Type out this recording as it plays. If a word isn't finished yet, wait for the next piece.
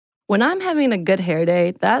When I'm having a good hair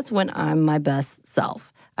day, that's when I'm my best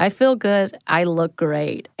self. I feel good. I look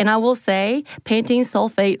great. And I will say, Pantene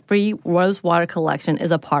sulfate-free rose water collection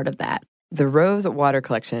is a part of that. The Rose Water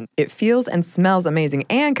Collection. It feels and smells amazing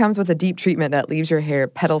and comes with a deep treatment that leaves your hair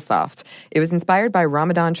petal soft. It was inspired by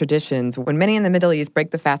Ramadan traditions when many in the Middle East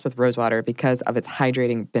break the fast with rose water because of its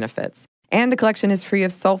hydrating benefits. And the collection is free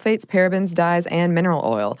of sulfates, parabens, dyes, and mineral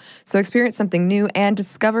oil. So experience something new and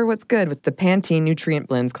discover what's good with the Pantene Nutrient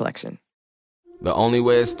Blends collection. The Only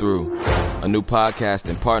Way is Through, a new podcast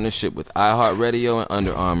in partnership with iHeartRadio and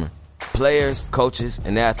Under Armour. Players, coaches,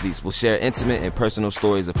 and athletes will share intimate and personal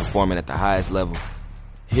stories of performing at the highest level.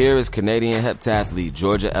 Here is Canadian heptathlete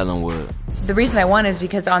Georgia Ellenwood. The reason I won is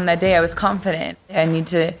because on that day I was confident. I need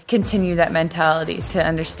to continue that mentality to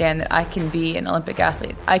understand that I can be an Olympic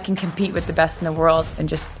athlete. I can compete with the best in the world and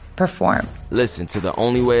just perform. Listen to The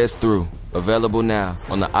Only Way is Through, available now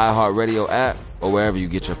on the iHeartRadio app or wherever you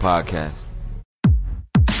get your podcasts.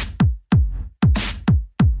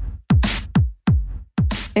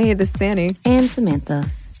 Hey, this is Sandy. And Samantha.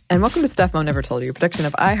 And welcome to Stuff Mom Never Told You, a production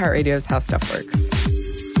of iHeartRadio's How Stuff Works.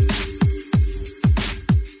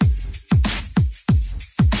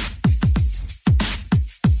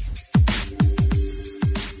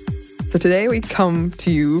 So today we come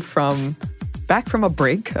to you back from a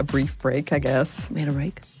brief break, I guess. We had a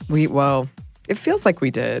break? Well, it feels like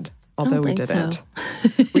we did, although we didn't. So.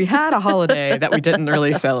 We had a holiday that we didn't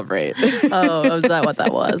really celebrate. Oh, is that what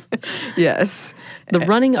that was? Yes. The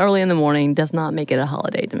running early in the morning does not make it a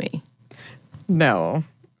holiday to me. No.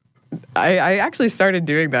 I actually started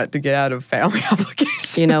doing that to get out of family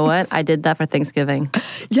obligations. You know what? I did that for Thanksgiving.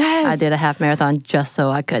 Yes. I did a half marathon just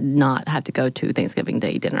so I could not have to go to Thanksgiving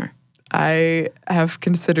Day dinner. I have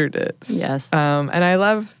considered it. Yes. And I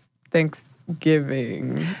love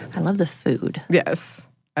Thanksgiving. I love the food. Yes.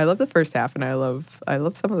 I love the first half, and I love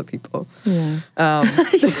some of the people. Yeah.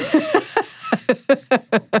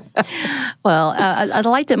 Well, I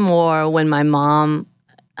liked it more when my mom,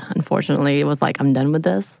 unfortunately, was like, I'm done with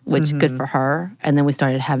this, which good for her. And then we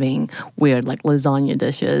started having weird like lasagna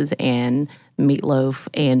dishes and meatloaf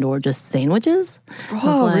and or just sandwiches.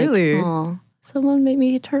 Oh, like, really? Oh, someone made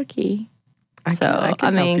me a turkey.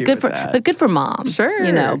 I mean, good for mom. Sure.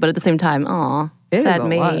 You know, but at the same time, sad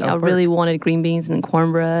me. I really wanted green beans and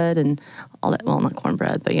cornbread and all that. Well, not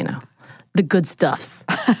cornbread, but you know, the good stuffs,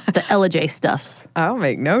 the LJ stuffs. I'll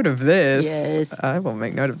make note of this. Yes. I will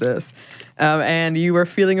make note of this. And you were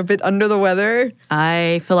feeling a bit under the weather.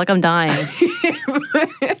 I feel like I'm dying.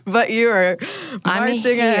 But you are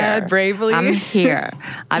marching ahead bravely. I'm here.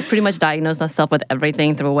 I've pretty much diagnosed myself with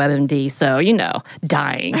everything through WebMD. So, you know,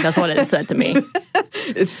 dying. That's what it said to me.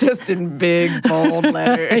 It's just in big, bold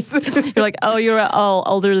letters. You're like, oh, you're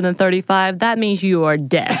older than 35. That means you are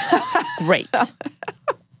dead. Great.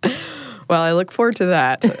 Well, I look forward to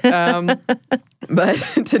that. But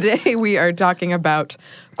today we are talking about,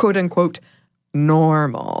 quote unquote,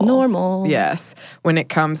 normal. Normal. Yes, when it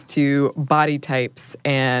comes to body types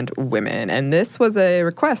and women. And this was a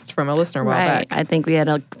request from a listener a while back. I think we had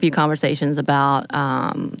a few conversations about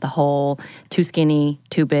the whole too skinny,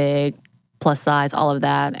 too big, plus size, all of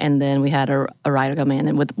that. And then we had a writer come in.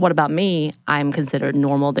 And with what about me? I'm considered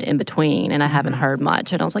normal, the in-between. And I haven't heard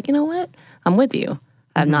much. And I was like, you know what? I'm with you.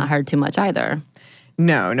 I've not heard too much either.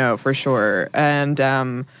 No, for sure. And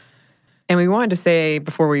we wanted to say,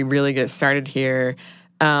 before we really get started here,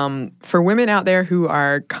 for women out there who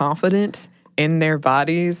are confident in their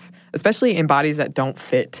bodies, especially in bodies that don't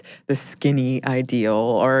fit the skinny ideal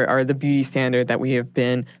or the beauty standard that we have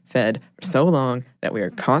been fed for so long, that we are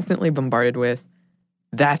constantly bombarded with,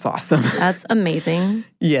 that's awesome. That's amazing.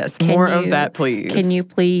 Yes, more of that, please. Can you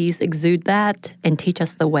please exude that and teach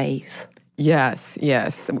us the ways? Yes,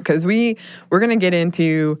 because we're going to get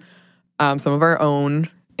into some of our own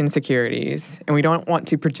insecurities, and we don't want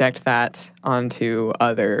to project that onto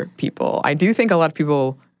other people. I do think a lot of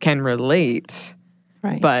people can relate,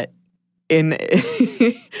 right? But in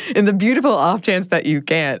in the beautiful off chance that you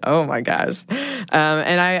can't, oh my gosh.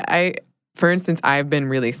 And I, for instance, I've been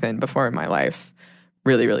really thin before in my life,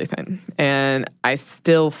 really, really thin, and I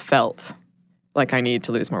still felt like I needed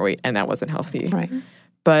to lose more weight, and that wasn't healthy, right?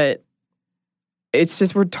 But it's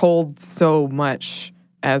just we're told so much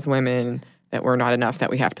as women that we're not enough, that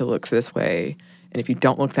we have to look this way. And if you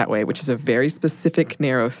don't look that way, which is a very specific,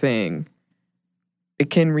 narrow thing, it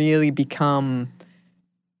can really become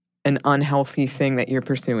an unhealthy thing that you're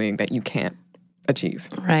pursuing that you can't achieve.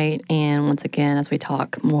 Right. And once again, as we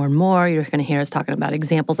talk more and more, you're going to hear us talking about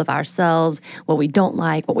examples of ourselves, what we don't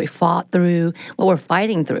like, what we fought through, what we're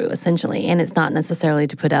fighting through, essentially. And it's not necessarily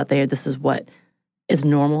to put out there, this is what is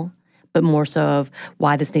normal. but more so of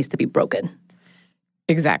why this needs to be broken.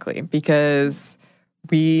 Exactly, because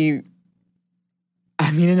in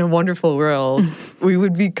a wonderful world, we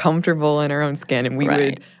would be comfortable in our own skin and we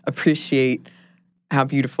would appreciate how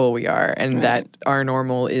beautiful we are and that our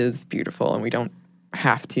normal is beautiful and we don't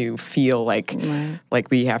have to feel like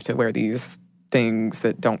we have to wear these things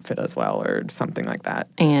that don't fit us well or something like that.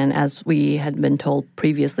 And as we had been told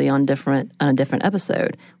previously on a different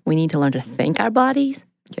episode, we need to learn to thank our bodies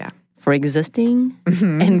for existing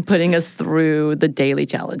and putting us through the daily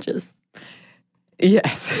challenges.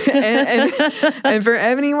 Yes. And for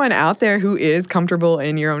anyone out there who is comfortable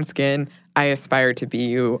in your own skin, I aspire to be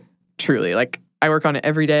you truly. Like, I work on it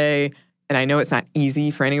every day, and I know it's not easy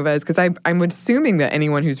for any of us because I'm assuming that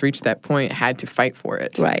anyone who's reached that point had to fight for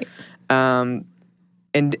it. Right. And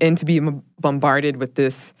to be bombarded with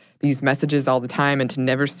these messages all the time and to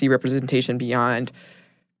never see representation beyond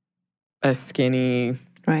a skinny,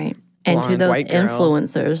 right. And blonde, to those white girl.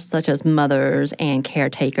 influencers, such as mothers and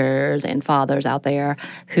caretakers and fathers out there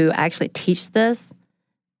who actually teach this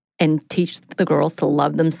and teach the girls to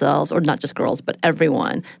love themselves, or not just girls, but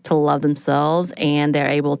everyone to love themselves, and they're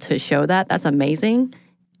able to show that, that's amazing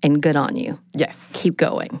and good on you. Yes. Keep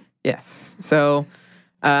going. Yes. So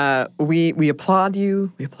we applaud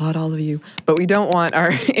you. We applaud all of you. But we don't want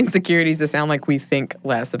our insecurities to sound like we think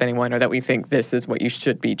less of anyone or that we think this is what you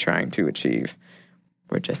should be trying to achieve.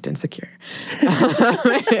 We're just insecure.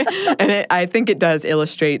 And I think it does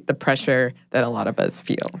illustrate the pressure that a lot of us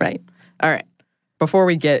feel. Right. All right. Before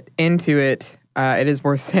we get into it, it is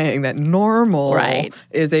worth saying that normal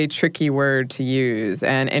is a tricky word to use.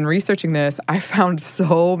 And in researching this, I found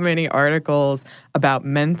so many articles about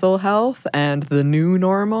mental health and the new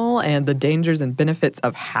normal and the dangers and benefits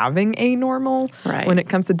of having a normal when it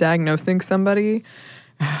comes to diagnosing somebody.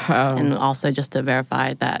 And also just to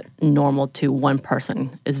verify that normal to one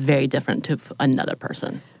person is very different to another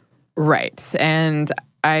person. Right. And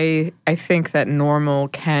I think that normal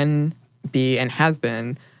can be and has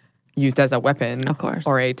been used as a weapon, of course,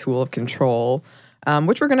 or a tool of control,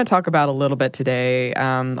 which we're going to talk about a little bit today,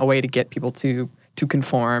 a way to get people to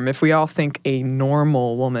conform. If we all think a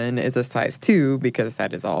normal woman is a size 2 because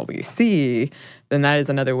that is all we see, then that is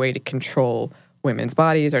another way to control women's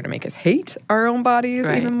bodies or to make us hate our own bodies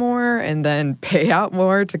even more and then pay out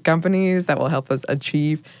more to companies that will help us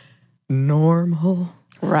achieve normal.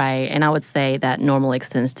 Right. And I would say that normal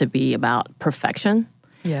extends to be about perfection.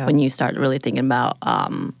 Yeah. When you start really thinking about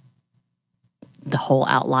the whole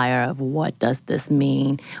outlier of what does this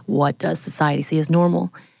mean? What does society see as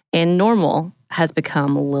normal? And normal has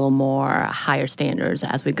become a little more higher standards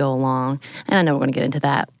as we go along. And I know we're going to get into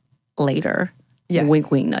that later. Yes.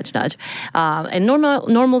 Wink, wink, nudge, nudge. And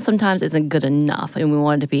normal sometimes isn't good enough. And we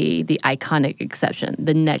want it to be the iconic exception,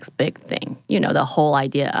 the next big thing. You know, the whole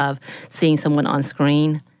idea of seeing someone on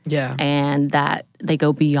screen. Yeah. And that they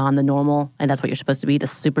go beyond the normal. And that's what you're supposed to be, the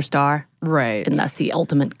superstar. Right. And that's the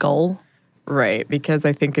ultimate goal. Right. Because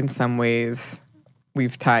I think in some ways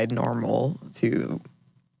we've tied normal to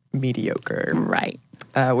mediocre. Right.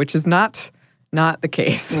 Which is not the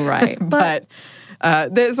case. Right. But so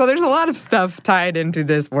there's a lot of stuff tied into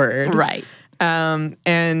this word. Right.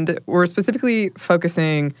 And we're specifically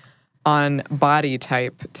focusing on body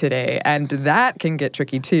type today. And that can get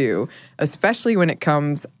tricky too, especially when it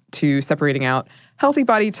comes to separating out healthy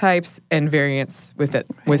body types and variance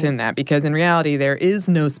within that. Because in reality, there is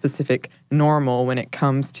no specific normal when it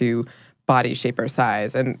comes to body shape or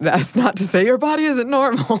size. And that's not to say your body isn't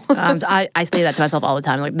normal. I say that to myself all the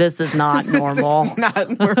time. Like, this is not normal. This is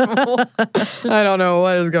not normal. I don't know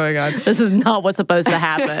what is going on. This is not what's supposed to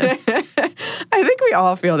happen. I think we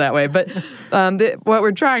all feel that way. But what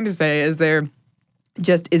we're trying to say is there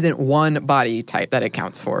just isn't one body type that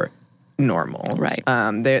accounts for normal. Right.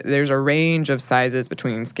 There's a range of sizes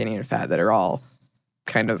between skinny and fat that are all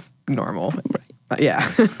kind of normal. Right.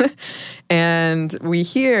 Yeah. And we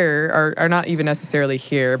here are not even necessarily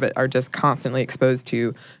here, but are just constantly exposed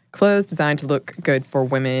to clothes designed to look good for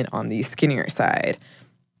women on the skinnier side.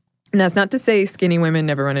 And that's not to say skinny women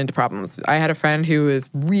never run into problems. I had a friend who was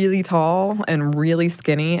really tall and really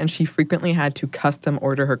skinny, and she frequently had to custom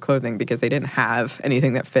order her clothing because they didn't have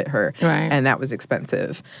anything that fit her. Right. And that was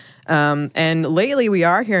expensive. And lately we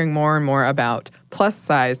are hearing more and more about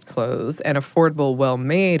plus-sized clothes and affordable,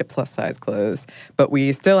 well-made plus-sized clothes. But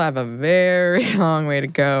we still have a very long way to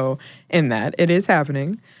go in that. It is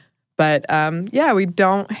happening. But we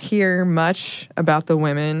don't hear much about the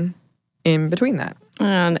women in between that.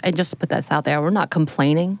 And just to put that out there, we're not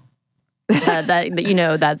complaining that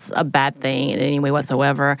that's a bad thing in any way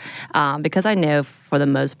whatsoever. Because I know for the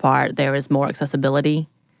most part there is more accessibility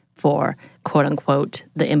for quote unquote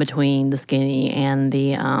the in between the skinny and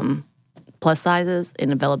the plus sizes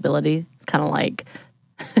in availability. It's kind of like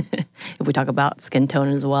if we talk about skin tone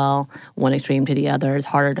as well, one extreme to the other is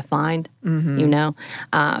harder to find, you know?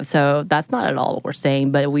 So that's not at all what we're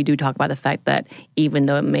saying, but we do talk about the fact that even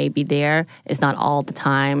though it may be there, it's not all the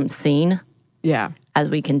time seen. Yeah. As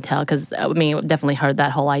we can tell, because I mean, we've definitely heard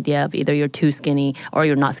that whole idea of either you're too skinny or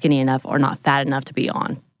you're not skinny enough or not fat enough to be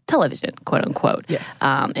on television, quote unquote. Yes.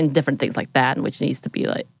 And different things like that, which needs to be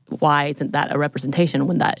like, why isn't that a representation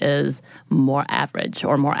when that is more average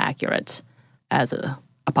or more accurate as a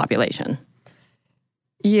population?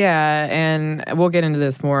 Yeah, and we'll get into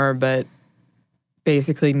this more, but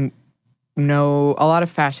basically, no, a lot of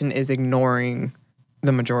fashion is ignoring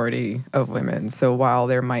the majority of women. So while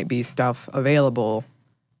there might be stuff available,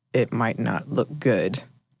 it might not look good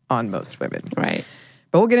on most women. Right.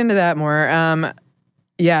 But we'll get into that more.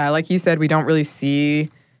 Yeah, like you said, we don't really see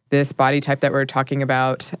this body type that we're talking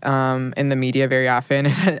about in the media very often.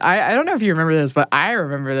 I don't know if you remember this, but I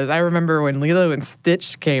remember this. I remember when Lilo and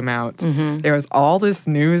Stitch came out, there was all this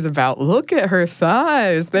news about, look at her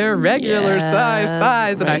thighs. They're regular size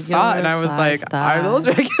thighs. And I saw it and I was like, are those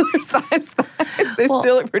regular size thighs? They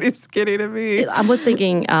still look pretty skinny to me. I was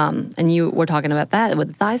thinking, and you were talking about that with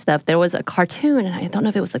the thigh stuff, there was a cartoon, and I don't know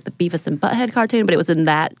if it was like the Beavis and Butthead cartoon, but it was in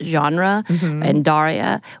that genre, in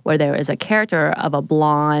Daria, where there is a character of a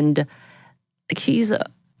blonde, like she's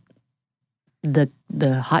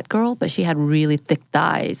the hot girl, but she had really thick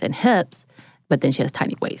thighs and hips, but then she has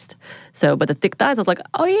tiny waist. So, but the thick thighs, I was like,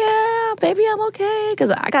 oh yeah, baby, I'm okay, because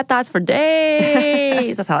I got thighs for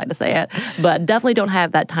days. That's how I like to say it. But definitely don't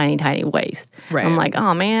have that tiny, tiny waist. Right. I'm like,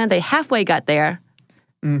 oh man, they halfway got there.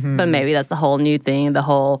 But maybe that's the whole new thing, the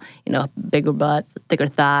whole, bigger butts, thicker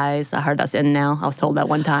thighs. I heard that's in now. I was told that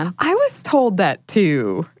one time. I was told that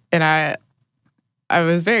too, and I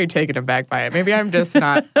was very taken aback by it. Maybe I'm just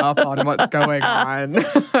not up on what's going on.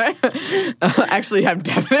 Actually, I'm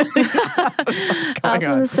definitely not up on what's I was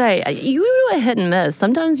going going to say, you do a hit and miss.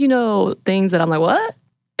 Sometimes things that I'm like, what?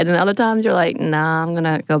 And then other times you're like, nah, I'm going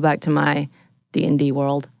to go back to my D&D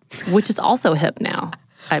world, which is also hip now,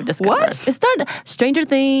 I've discovered. What? It started, Stranger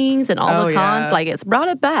Things and all the cons, yeah. like it's brought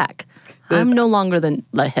it back. I'm no longer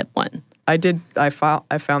the hip one. I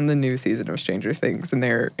found the new season of Stranger Things and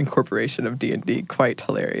their incorporation of D&D quite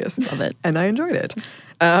hilarious. Love it. And I enjoyed it.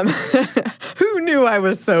 Who knew I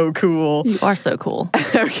was so cool? You are so cool.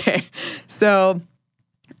 Okay. So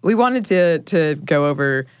we wanted to go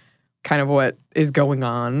over kind of what is going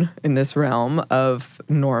on in this realm of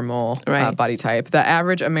normal body type. The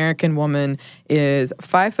average American woman is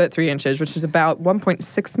 5'3", which is about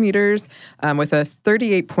 1.6 meters, with a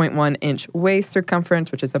 38.1 inch waist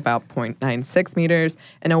circumference, which is about 0.96 meters,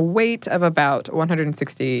 and a weight of about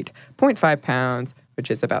 168.5 pounds, which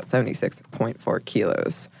is about 76.4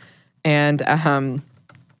 kilos. And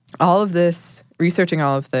researching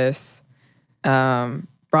all of this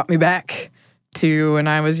brought me back to when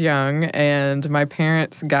I was young, and my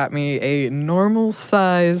parents got me a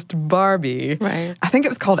normal-sized Barbie. Right. I think it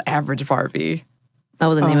was called Average Barbie. That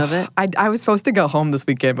was the name of it? I was supposed to go home this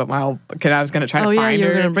weekend, but I was going to try to find her. Oh, yeah, you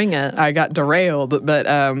were going to bring it. I got derailed, but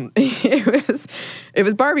it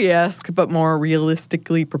was Barbie-esque, but more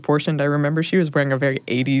realistically proportioned. I remember she was wearing a very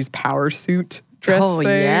 80s power suit dress thing.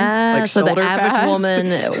 Yeah. Like so the shoulder average pads. woman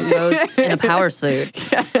goes in a power suit.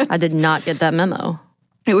 Yes. I did not get that memo.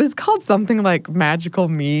 It was called something like Magical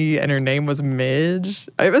Me, and her name was Midge.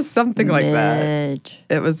 It was something like that. Midge.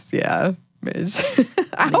 It was, Midge.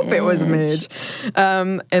 I hope it was Midge.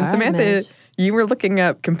 And Samantha, Midge. you were looking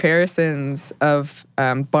up comparisons of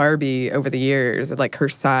Barbie over the years, like her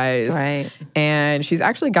size. Right. And she's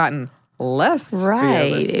actually gotten less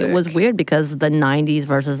realistic. It was weird because the 90s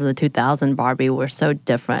versus the 2000 Barbie were so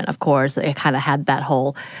different. Of course, it kind of had that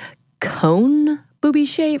whole cone booby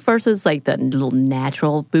shape versus like the little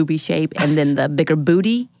natural booby shape, and then the bigger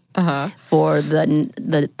booty for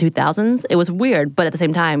the 2000s. It was weird, but at the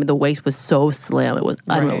same time, the waist was so slim. It was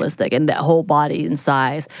unrealistic, and that whole body and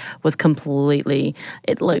size was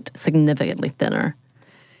it looked significantly thinner.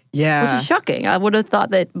 Yeah. Which is shocking. I would have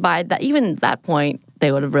thought that by that point,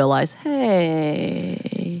 they would have realized,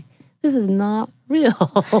 hey, this is not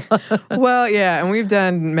real. Well, yeah, and we've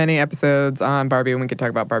done many episodes on Barbie, and we could talk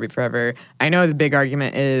about Barbie forever. I know the big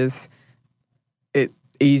argument is it's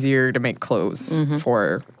easier to make clothes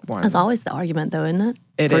for one. That's always the argument, though, isn't it?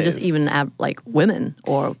 It for is. just even like women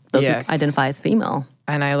or those Yes. who identify as female.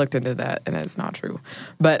 And I looked into that, and it's not true.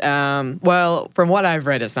 But, well, from what I've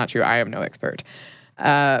read, it's not true. I am no expert.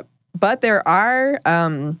 But there are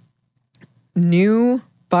new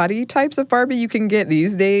body types of Barbie you can get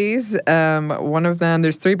these days. One of them,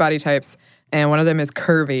 there's 3 body types, and one of them is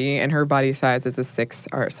curvy, and her body size is a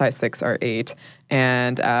size 6 or 8,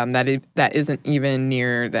 and that isn't even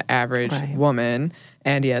near the average woman.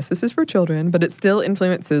 And yes, this is for children, but it still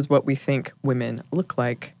influences what we think women look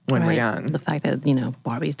like when we're young. The fact that,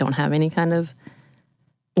 Barbies don't have any kind of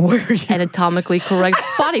anatomically correct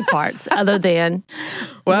body parts other than...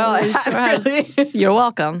 Well, I hadn't really you're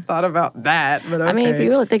welcome. thought about that, but okay. I mean, if you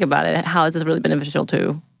really think about it, how is this really beneficial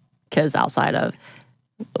to kids outside of...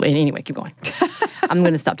 Anyway, keep going. I'm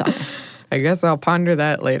going to stop talking. I guess I'll ponder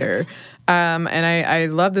that later. And I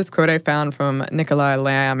love this quote I found from Nikolai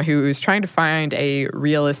Lamb, who was trying to find a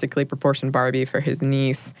realistically proportioned Barbie for his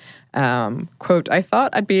niece. Quote, "I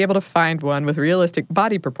thought I'd be able to find one with realistic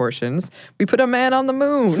body proportions. We put a man on the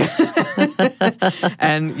moon."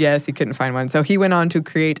 And yes, he couldn't find one. So he went on to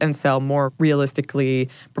create and sell more realistically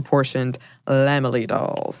proportioned Lamely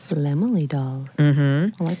dolls. Lamely dolls.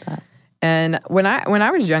 Mm-hmm. I like that. And when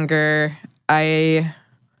I was younger, I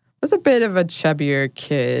was a bit of a chubbier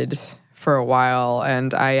kid for a while,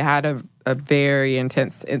 and I had a very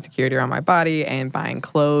intense insecurity around my body, and buying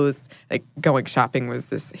clothes, like going shopping was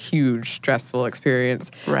this huge stressful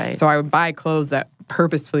experience. Right. So I would buy clothes that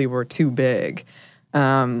purposefully were too big,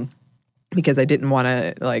 because I didn't want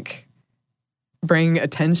to bring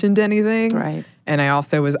attention to anything. Right. And I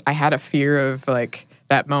had a fear of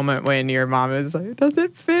that moment when your mom is like, "Does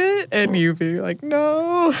it fit?" And you be like,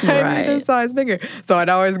 "No, I need a size bigger." So I'd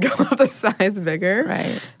always go up a size bigger.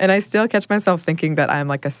 Right. And I still catch myself thinking that I'm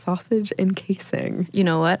like a sausage encasing. You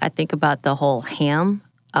know what? I think about the whole ham.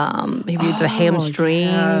 Maybe the hamstring.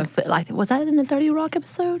 Yeah. Was that in the 30 Rock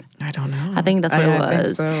episode? I don't know. I think that's what it was. I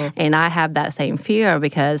think so. And I have that same fear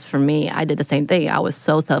because for me, I did the same thing. I was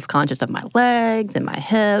so self-conscious of my legs and my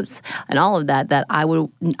hips and all of that I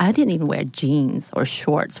didn't even wear jeans or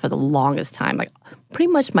shorts for the longest time. Like pretty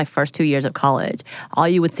much my first 2 years of college, all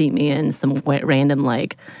you would see me in some random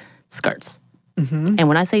skirts. Mm-hmm. And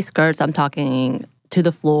when I say skirts, I'm talking to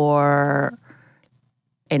the floor,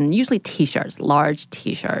 and usually T-shirts, large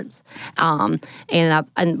T-shirts. And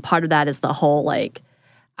part of that is the whole,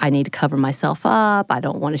 I need to cover myself up. I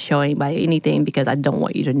don't want to show anybody anything because I don't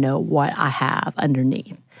want you to know what I have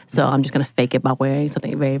underneath. So I'm just going to fake it by wearing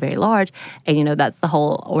something very, very large. And, that's the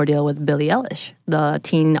whole ordeal with Billie Eilish, the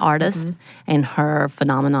teen artist, and her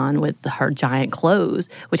phenomenon with her giant clothes,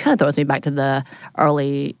 which kind of throws me back to the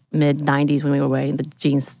early, mid-'90s when we were wearing the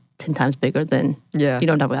jeans 10 times bigger than, you know what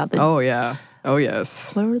I'm talking about? Oh, yeah. Oh,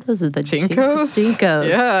 yes. What were those? The Jinkos? Jinkos.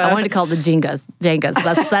 Yeah. I wanted to call it the Jengas.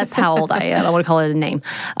 That's how old I am. I want to call it a name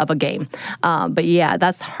of a game. But yeah,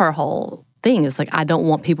 that's her whole thing. It's I don't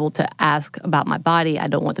want people to ask about my body. I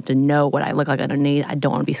don't want them to know what I look like underneath. I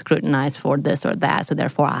don't want to be scrutinized for this or that, so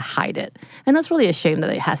therefore I hide it. And that's really a shame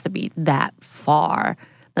that it has to be that far.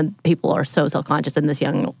 And people are so self-conscious, and this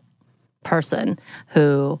young person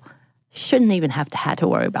who shouldn't even have to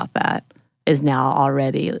worry about that is now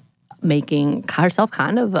already making herself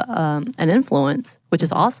kind of an influence, which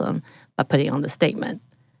is awesome, by putting on the statement.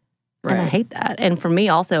 Right. And I hate that. And for me,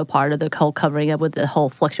 also a part of the whole covering up with the whole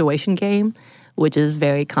fluctuation game, which is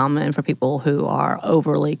very common for people who are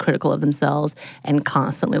overly critical of themselves and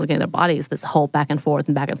constantly looking at their bodies, this whole back and forth,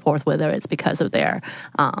 whether it's because of their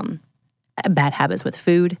bad habits with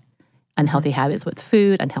food, unhealthy habits with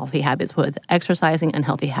food, unhealthy habits with exercising,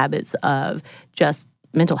 unhealthy habits of just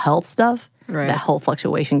mental health stuff. Right. That whole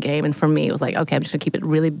fluctuation game. And for me, it was okay, I'm just going to keep it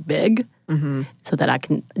really big so that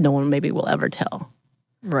no one maybe will ever tell.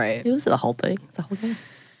 Right. It was the whole thing. It's the whole game.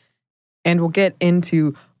 And we'll get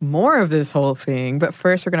into more of this whole thing. But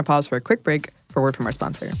first, we're going to pause for a quick break for a word from our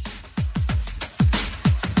sponsor.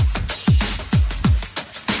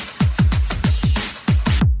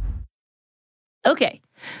 Okay.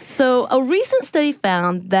 So a recent study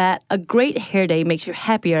found that a great hair day makes you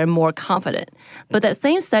happier and more confident. But that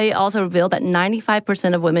same study also revealed that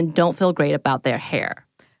 95% of women don't feel great about their hair.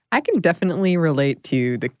 I can definitely relate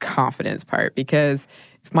to the confidence part because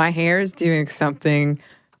if my hair is doing something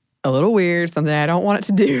a little weird, something I don't want it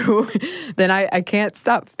to do, then I can't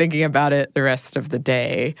stop thinking about it the rest of the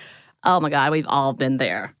day. Oh my God, we've all been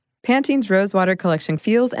there. Pantene's Rosewater collection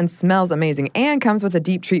feels and smells amazing and comes with a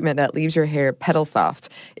deep treatment that leaves your hair petal soft.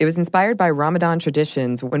 It was inspired by Ramadan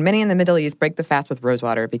traditions when many in the Middle East break the fast with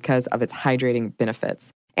rosewater because of its hydrating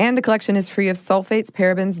benefits. And the collection is free of sulfates,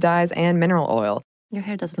 parabens, dyes, and mineral oil. Your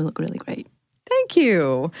hair does look really great. Thank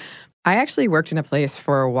you. I actually worked in a place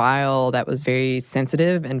for a while that was very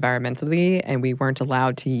sensitive environmentally, and we weren't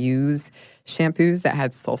allowed to use shampoos that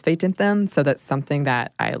had sulfate in them, so that's something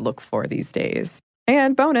that I look for these days.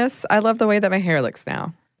 And bonus, I love the way that my hair looks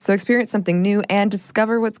now. So experience something new and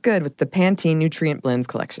discover what's good with the Pantene Nutrient Blends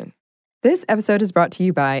collection. This episode is brought to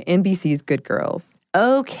you by NBC's Good Girls.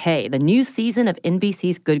 Okay, the new season of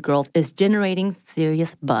NBC's Good Girls is generating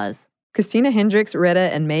serious buzz. Christina Hendricks,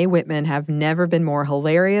 Retta, and Mae Whitman have never been more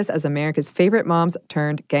hilarious as America's favorite moms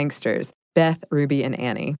turned gangsters, Beth, Ruby, and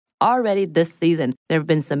Annie. Already this season, there have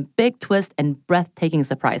been some big twists and breathtaking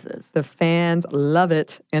surprises. The fans love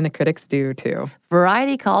it, and the critics do too.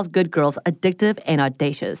 Variety calls Good Girls addictive and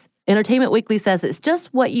audacious. Entertainment Weekly says it's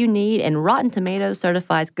just what you need, and Rotten Tomatoes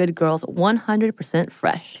certifies Good Girls 100%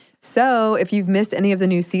 fresh. So, if you've missed any of the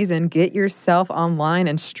new season, get yourself online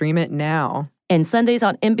and stream it now. And Sundays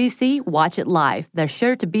on NBC, watch it live. There's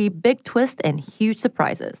sure to be big twists and huge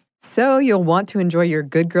surprises. So, you'll want to enjoy your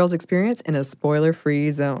Good Girls experience in a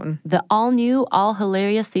spoiler-free zone. The all-new,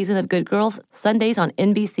 all-hilarious season of Good Girls, Sundays on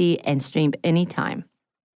NBC, and streamed anytime.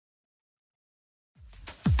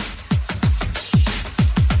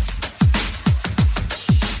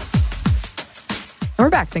 And we're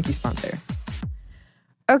back. Thank you, sponsor.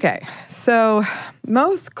 Okay, so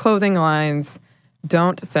most clothing lines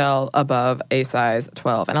don't sell above a size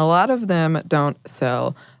 12, and a lot of them don't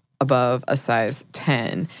sell above a size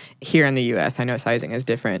 10 here in the U.S. I know sizing is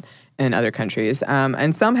different in other countries,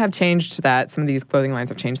 and some have changed that. Some of these clothing lines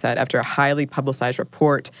have changed that after a highly publicized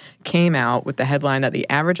report came out with the headline that the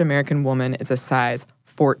average American woman is a size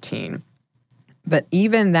 14. But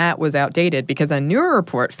even that was outdated because a newer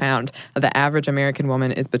report found that the average American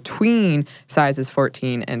woman is between sizes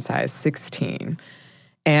 14 and size 16.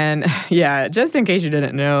 And yeah, just in case you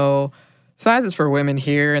didn't know, sizes for women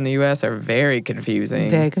here in the U.S. are very confusing.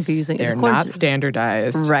 Very confusing. They're not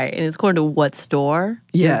standardized. Right. And it's according to what store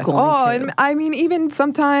Yes. you're going to. And I mean, even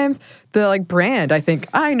sometimes the brand, I think,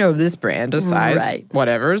 I know this brand, a size, Right.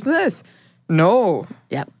 whatever is this. No.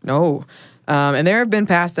 Yep. No. And there have been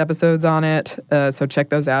past episodes on it, so check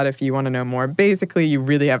those out if you want to know more. Basically, you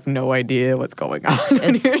really have no idea what's going on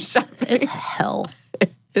when you're shopping. It's hell.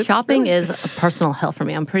 It's Shopping really- is a personal hell for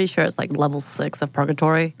me. I'm pretty sure it's like level 6 of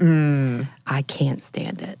purgatory. I can't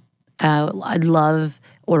stand it. I love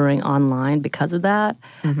ordering online because of that,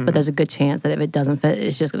 but there's a good chance that if it doesn't fit,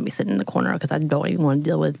 it's just going to be sitting in the corner because I don't even want to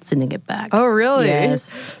deal with sending it back. Oh, really?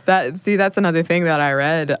 Yes. That's another thing that I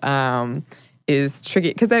read is tricky.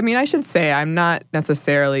 Because, I mean, I should say I'm not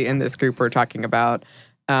necessarily in this group we're talking about,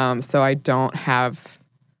 so I don't have...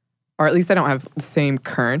 or at least I don't have the same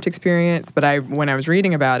current experience, but when I was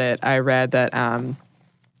reading about it, I read that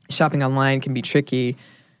shopping online can be tricky.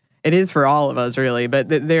 It is for all of us, really, but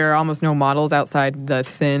there are almost no models outside the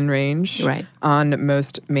thin range Right. on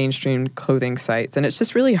most mainstream clothing sites. And it's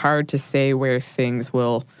just really hard to say where things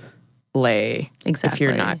will lay if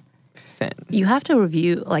you're Exactly. not thin. You have to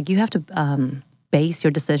review, you have to base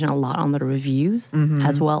your decision a lot on the reviews,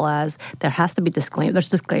 as well as there has to be disclaimers. There's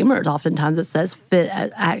disclaimers oftentimes that says fit,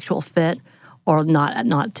 actual fit, or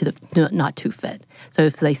not too fit. So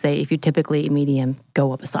if they say if you're typically medium,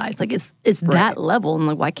 go up a size. It's that level,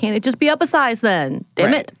 and why can't it just be up a size then?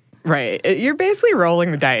 Damn it. Right. You're basically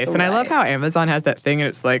rolling the dice. And I love how Amazon has that thing and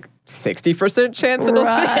it's like 60% chance it'll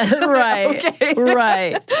fit. Right, Okay.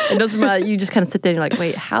 right. It doesn't matter. You just kind of sit there and you're like,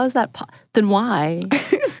 wait, how is that? Then why?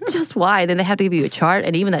 Just why? Then they have to give you a chart,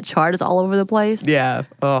 and even that chart is all over the place. Yeah.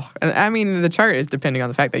 Oh, and I mean, the chart is depending on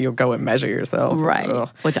the fact that you'll go and measure yourself. Right. Ugh.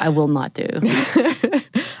 Which I will not do.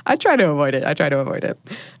 I try to avoid it.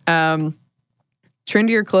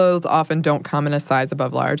 Trendier clothes often don't come in a size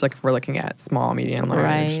above large. Like if we're looking at small, medium, large,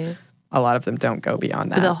 Right. a lot of them don't go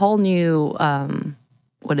beyond that. But the whole new,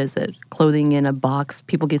 what is it? Clothing in a box.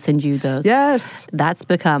 People send you those. Yes. That's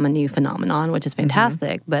become a new phenomenon, which is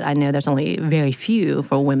fantastic. But I know there's only very few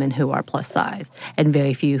for women who are plus size, and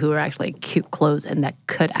very few who are actually cute clothes and that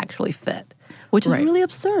could actually fit, which is Right. really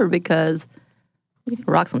absurd because you can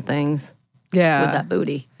rock some things Yeah. with that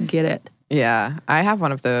booty. Get it? Yeah. I have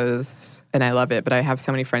one of those and I love it, but I have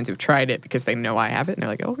so many friends who've tried it because they know I have it and they're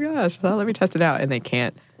like, oh gosh, well, let me test it out. And they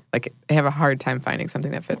can't. They have a hard time finding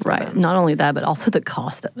something that fits for Right. them. Not only that, but also the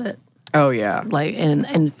cost of it. Oh, yeah.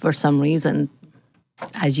 And for some reason,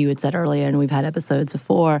 as you had said earlier, and we've had episodes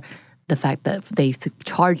before, the fact that they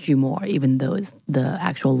charge you more, even though the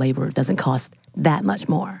actual labor doesn't cost that much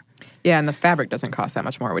more. Yeah, and the fabric doesn't cost that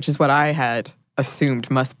much more, which is what I had assumed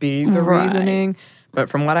must be the Right. reasoning. But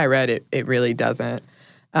from what I read, it really doesn't.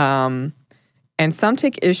 And some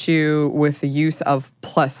take issue with the use of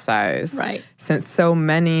plus size. Right. Since so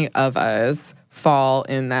many of us fall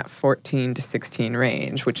in that 14 to 16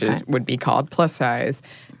 range, which Right. would be called plus size.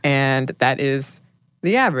 And that is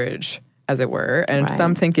the average as it were, and Right.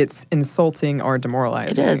 some think it's insulting or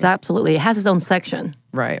demoralizing. It is, absolutely. It has its own section.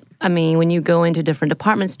 Right. I mean, when you go into different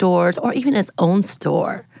department stores or even its own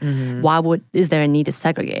store, why is there a need to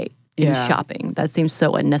segregate in Yeah. shopping? That seems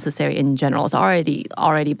so unnecessary in general. It's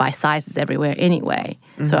already by sizes everywhere anyway.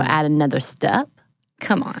 So add another step?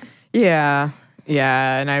 Come on. Yeah.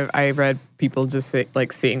 Yeah. And I read people just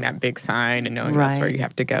seeing that big sign and knowing that's where Right. you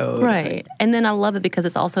have to go. Right. And then I love it because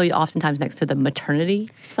it's also oftentimes next to the maternity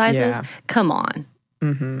sizes. Yeah. Come on.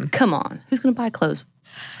 Come on. Who's going to buy clothes?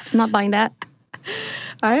 I'm not buying that.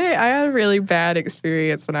 I had a really bad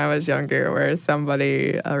experience when I was younger where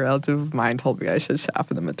a relative of mine, told me I should shop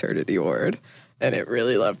in the maternity ward. And it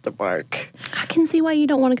really left a mark. I can see why you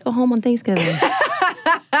don't want to go home on Thanksgiving.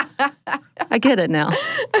 I get it now.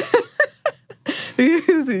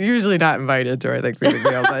 He's usually not invited to our Thanksgiving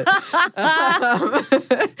meal, but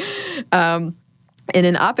in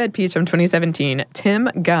an op-ed piece from 2017, Tim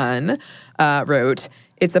Gunn wrote,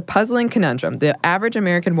 "It's a puzzling conundrum. The average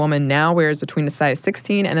American woman now wears between a size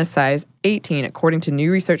 16 and a size 18, according to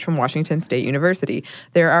new research from Washington State University.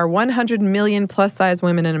 There are 100 million plus-size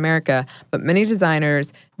women in America, but many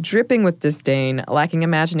designers, dripping with disdain, lacking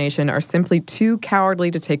imagination, or simply too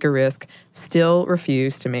cowardly to take a risk, still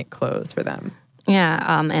refuse to make clothes for them."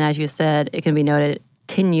 Yeah, and as you said, it can be noted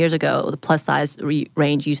 10 years ago, the plus size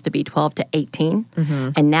range used to be 12 to 18,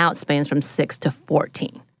 and now it spans from 6 to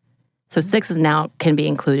 14. So 6 is now can be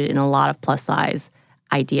included in a lot of plus size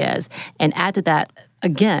ideas. And add to that,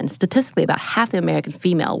 again, statistically, about half the American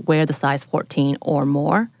female wear the size 14 or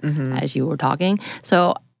more, as you were talking.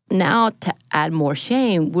 So now to add more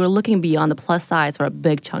shame, we're looking beyond the plus size for a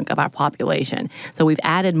big chunk of our population. So we've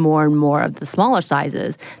added more and more of the smaller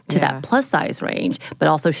sizes to that plus size range, but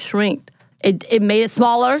also shrink. It made it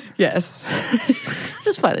smaller. Yes.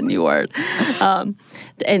 Just find a new word.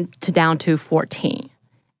 And down to 14.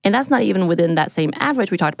 And that's not even within that same average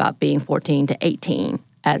we talked about being 14 to 18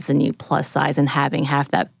 as the new plus size and having half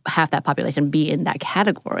that population be in that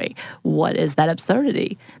category. What is that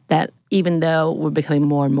absurdity? That even though we're becoming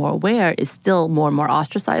more and more aware, is still more and more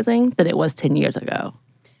ostracizing than it was 10 years ago.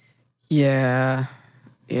 Yeah.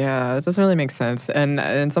 Yeah, that doesn't really make sense.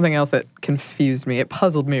 And something else that confused me, it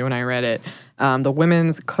puzzled me when I read it. The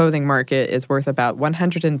women's clothing market is worth about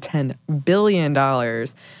 $110 billion.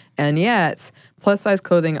 And yet, plus-size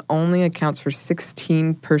clothing only accounts for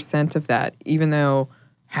 16% of that, even though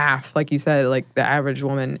half, like you said, like the average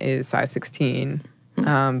woman is size 16.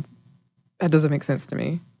 That doesn't make sense to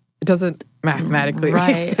me. It doesn't mathematically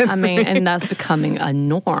make sense I to mean, me. and that's becoming a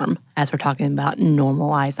norm as we're talking about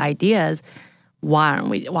normalized ideas.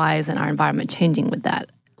 Why isn't our environment changing with that?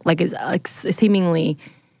 Like, it's seemingly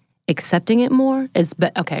accepting it more.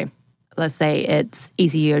 Okay, let's say it's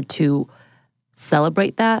easier to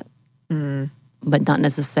celebrate that, but not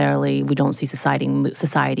necessarily, we don't see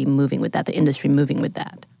society moving with that, the industry moving with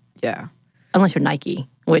that. Yeah. Unless you're Nike,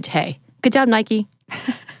 which, hey, good job, Nike.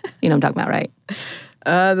 You know what I'm talking about, right?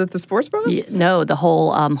 The sports bras? Yeah, no, the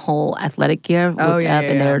whole athletic gear. And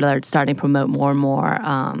they're starting to promote more and more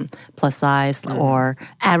plus size or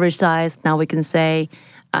average size. Now we can say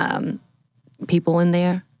people in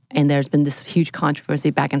there. And there's been this huge controversy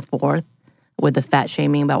back and forth with the fat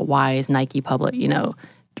shaming about why is Nike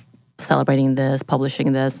celebrating this,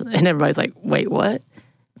 publishing this, and everybody's like, wait, what?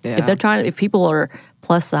 Yeah. If people are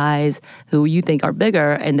plus size who you think are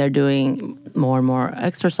bigger and they're doing more and more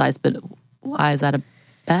exercise, but why is that a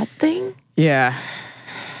bad thing? Yeah.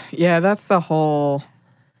 Yeah, that's the whole...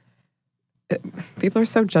 People are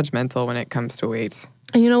so judgmental when it comes to weight.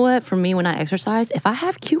 And you know what? For me, when I exercise, if I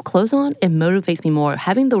have cute clothes on, it motivates me more.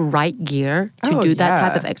 Having the right gear to do that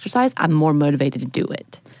type of exercise, I'm more motivated to do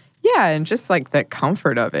it. Yeah, and just like the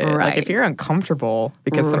comfort of it. Right. Like if you're uncomfortable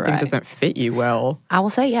because something doesn't fit you well. I will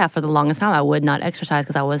say, yeah, for the longest time, I would not exercise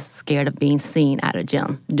because I was scared of being seen at a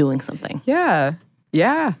gym doing something. Yeah.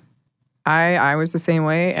 Yeah. I was the same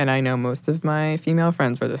way, and I know most of my female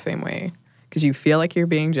friends were the same way. Because you feel like you're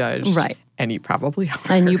being judged. Right. And you probably are.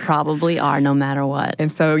 And you probably are, no matter what.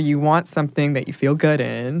 And so you want something that you feel good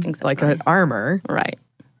in, like an armor. Right.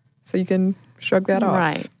 So you can shrug that off.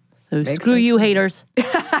 Right. So Makes screw sense. you, haters.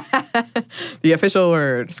 The official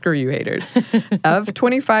word, screw you, haters. Of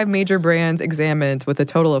 25 major brands examined with a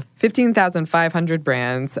total of 15,500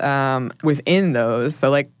 brands within those, so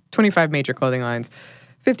like 25 major clothing lines,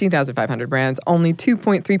 15,500 brands, only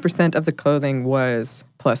 2.3% of the clothing was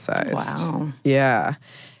plus-sized. Wow. Yeah.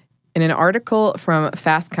 In an article from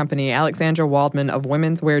Fast Company, Alexandra Waldman of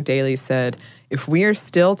Women's Wear Daily said, "If we are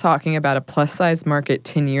still talking about a plus-size market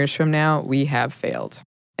 10 years from now, we have failed."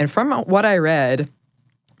 And from what I read,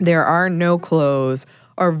 there are no clothes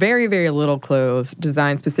are very, very little clothes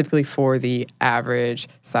designed specifically for the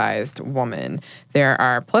average-sized woman. There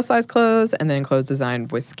are plus-size clothes and then clothes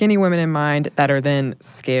designed with skinny women in mind that are then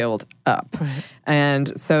scaled up. Right.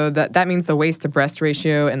 And so that means the waist-to-breast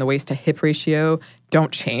ratio and the waist-to-hip ratio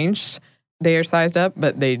don't change. They are sized up,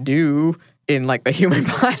 but they do in like the human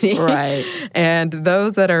body. Right. And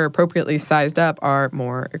those that are appropriately sized up are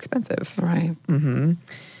more expensive. Right.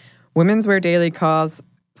 Women's Wear Daily calls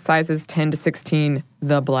sizes 10 to 16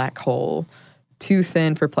 the black hole. Too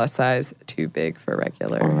thin for plus size, too big for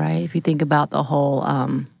regular. Right. If you think about the whole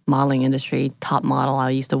modeling industry, Top Model, I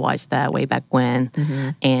used to watch that way back when,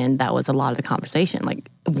 and that was a lot of the conversation. Like,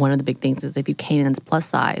 one of the big things is if you came in as plus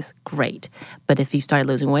size, great. But if you started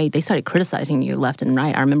losing weight, they started criticizing you left and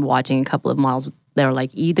right. I remember watching a couple of models. They were like,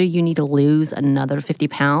 either you need to lose another 50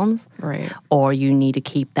 pounds, Right. or you need to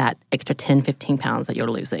keep that extra 10, 15 pounds that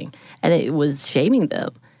you're losing. And it was shaming them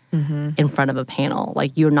in front of a panel.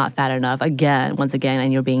 Like, you're not fat enough, once again,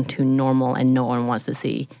 and you're being too normal, and no one wants to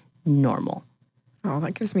see normal. Oh,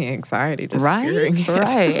 that gives me anxiety just Right? hearing it.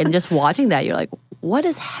 Right. And just watching that, you're like, what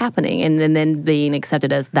is happening? And then being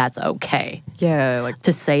accepted as that's okay Yeah, like,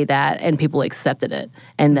 to say that, and people accepted it.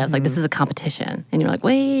 And that's like, this is a competition. And you're like,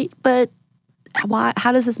 wait, but why?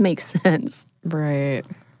 How does this make sense? right.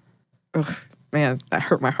 Ugh, man, that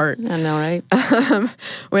hurt my heart. I know, right?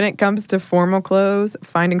 When it comes to formal clothes,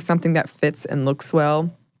 finding something that fits and looks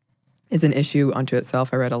well is an issue unto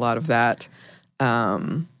itself. I read a lot of that.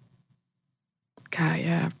 God,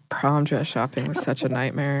 yeah, prom dress shopping was such a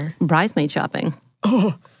nightmare. Bridesmaid shopping.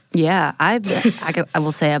 Oh. Yeah, I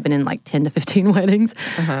will say I've been in like 10 to 15 weddings.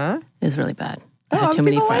 It's really bad. I have too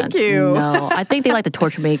many people friends. like you. No, I think they like to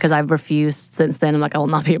torture me because I've refused since then. I'm like, I will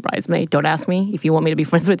not be a bridesmaid. Don't ask me. If you want me to be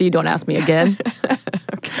friends with you, don't ask me again.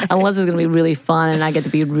 Unless it's going to be really fun and I get to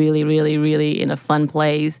be really, really, really in a fun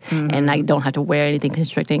place and I don't have to wear anything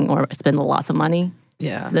constricting or spend lots of money.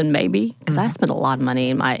 Yeah. Then maybe. Because I spent a lot of money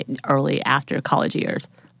in my early after college years.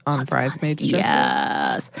 On bridesmaids dresses?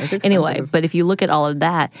 Yes. expensive. Anyway, but if you look at all of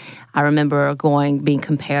that, I remember being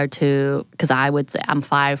compared to, because I would say I'm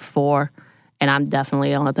 5'4", and I'm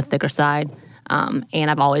definitely on the thicker side. And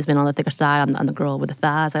I've always been on the thicker side. I'm the girl with the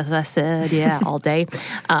thighs, as I said, all day.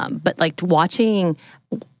 But like being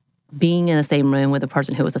in the same room with a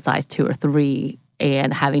person who was a size 2 or 3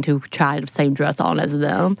 and having to try the same dress on as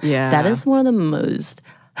them, that is one of the most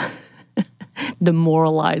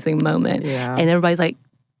demoralizing moments. Yeah. And everybody's like,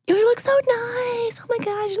 you look so nice. Oh my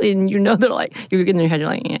gosh. And they're like, you're getting in your head, you're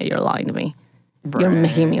like, yeah, you're lying to me. You're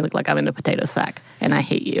making me look like I'm in a potato sack, and I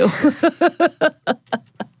hate you.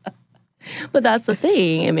 But that's the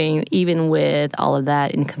thing. I mean, even with all of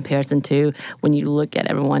that in comparison to when you look at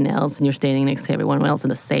everyone else and you're standing next to everyone else in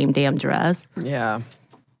the same damn dress. Yeah.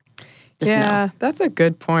 Just Yeah, no. that's a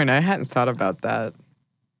good point. I hadn't thought about that.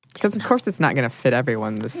 Because, of course, it's not going to fit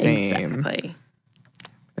everyone the same. Exactly.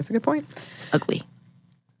 That's a good point. It's ugly.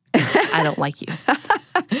 I don't like you.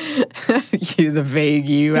 You, the vague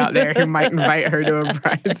you out there who might invite her to a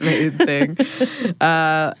bridesmaid thing.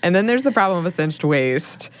 And then there's the problem of a cinched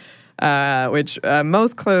waist, which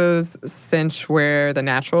most clothes cinch where the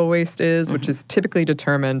natural waist is, which is typically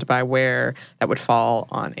determined by where that would fall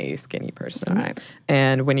on a skinny person. Right.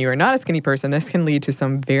 And when you are not a skinny person, this can lead to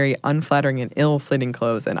some very unflattering and ill-fitting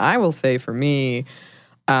clothes. And I will say, for me,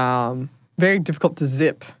 very difficult to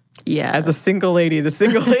zip. Yeah. As a single lady, the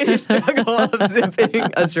single lady struggle of zipping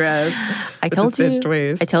a dress. I told you.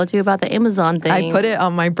 Waist. I told you about the Amazon thing. I put it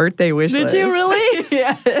on my birthday wish list. Did you really?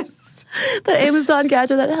 Yes. The Amazon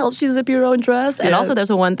gadget that helps you zip your own dress. And also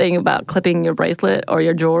there's one thing about clipping your bracelet or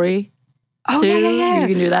your jewelry. Oh, too. yeah. You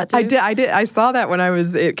can do that too. I did. I saw that when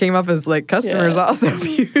it came up as like customers also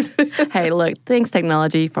viewed it. Hey, look, thanks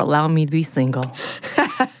technology for allowing me to be single.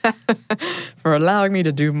 For allowing me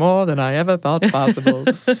to do more than I ever thought possible.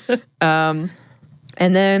 And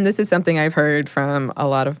then this is something I've heard from a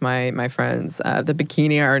lot of my friends. The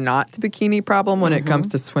bikini or not bikini problem when it comes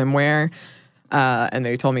to swimwear. And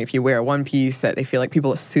they told me if you wear one piece that they feel like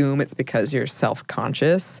people assume it's because you're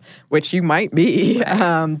self-conscious, which you might be,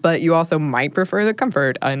 but you also might prefer the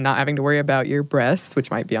comfort and not having to worry about your breasts,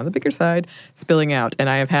 which might be on the bigger side, spilling out. And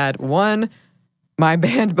I have had my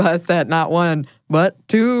band bus at not one, but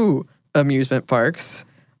 2 amusement parks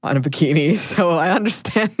on a bikini. So I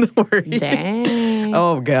understand the worry. Dang.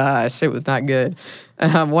 Oh, gosh, it was not good.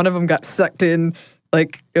 One of them got sucked in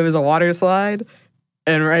like it was a water slide.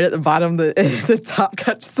 And right at the bottom, the top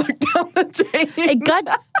got sucked down the drain. It got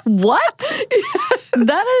what?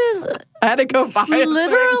 That is I had to go buy it.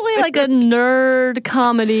 literally like a nerd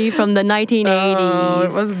comedy from the 1980s. Oh,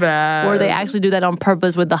 it was bad. Where they actually do that on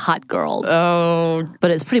purpose with the hot girls. Oh,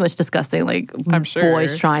 But it's pretty much disgusting. Like I'm sure.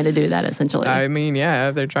 boys trying to do that essentially. I mean,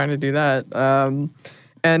 yeah, they're trying to do that.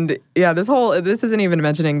 And yeah, this isn't even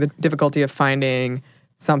mentioning the difficulty of finding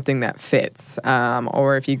something that fits.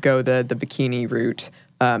 Or if you go the bikini route,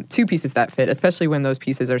 two pieces that fit, especially when those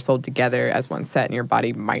pieces are sold together as one set and your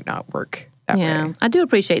body might not work that way. I do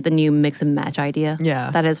appreciate the new mix and match idea.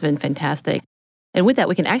 Yeah. That has been fantastic. And with that,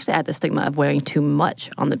 we can actually add the stigma of wearing too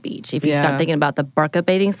much on the beach. If you start thinking about the burqa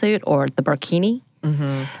bathing suit or the burkini,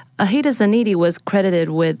 Ahida Zanidi was credited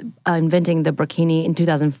with inventing the burkini in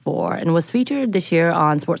 2004 and was featured this year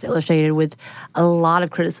on Sports Illustrated with a lot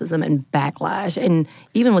of criticism and backlash, and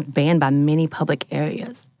even was banned by many public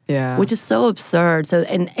areas. Yeah. Which is so absurd. So,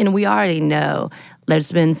 and we already know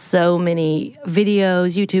there's been so many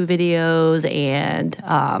videos, YouTube videos, and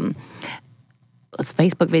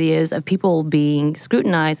Facebook videos of people being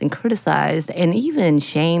scrutinized and criticized and even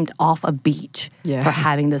shamed off a beach for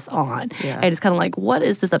having this on. Yeah. And it's kind of like, what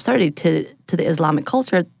is this absurdity to the Islamic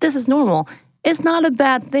culture? This is normal. It's not a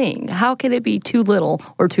bad thing. How can it be too little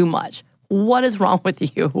or too much? What is wrong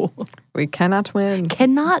with you? We cannot win.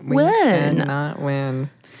 Cannot win. Cannot win.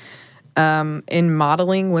 In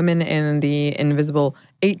modeling, women in the invisible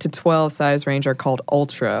 8 to 12 size range are called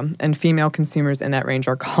ultra, and female consumers in that range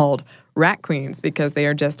are called rat queens because they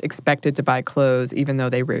are just expected to buy clothes even though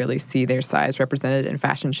they rarely see their size represented in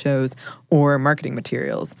fashion shows or marketing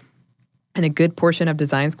materials. And a good portion of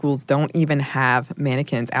design schools don't even have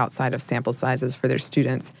mannequins outside of sample sizes for their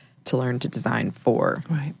students to learn to design for.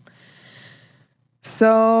 Right.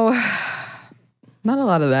 So, not a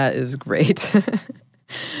lot of that is great.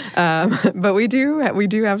 But we do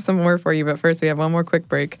have some more for you. But first, we have one more quick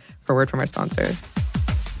break for a word from our sponsor.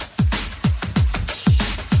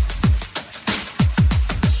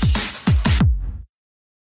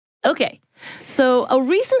 Okay, so a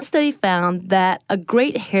recent study found that a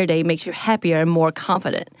great hair day makes you happier and more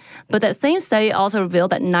confident. But that same study also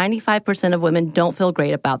revealed that 95% of women don't feel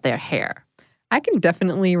great about their hair. I can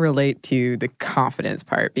definitely relate to the confidence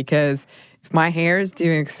part because if my hair is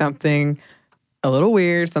doing something a little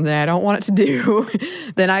weird, something I don't want it to do,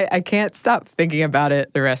 then I can't stop thinking about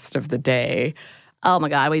it the rest of the day. Oh my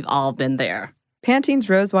God, we've all been there. Pantene's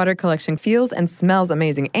Rosewater collection feels and smells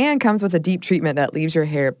amazing and comes with a deep treatment that leaves your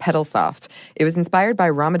hair petal soft. It was inspired by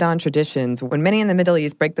Ramadan traditions when many in the Middle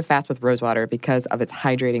East break the fast with rosewater because of its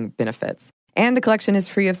hydrating benefits. And the collection is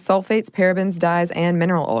free of sulfates, parabens, dyes, and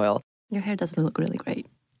mineral oil. Your hair doesn't look really great.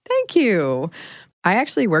 Thank you. I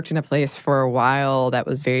actually worked in a place for a while that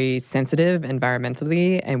was very sensitive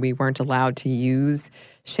environmentally, and we weren't allowed to use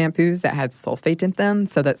shampoos that had sulfate in them,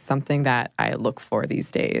 so that's something that I look for these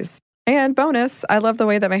days. And bonus, I love the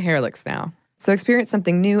way that my hair looks now. So experience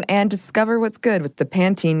something new and discover what's good with the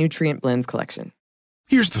Pantene Nutrient Blends collection.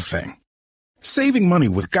 Here's the thing. Saving money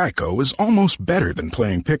with Geico is almost better than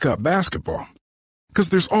playing pickup basketball. Because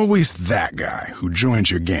there's always that guy who joins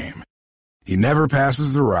your game. He never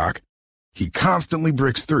passes the rock, he constantly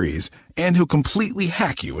bricks threes, and he'll completely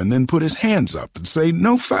hack you and then put his hands up and say,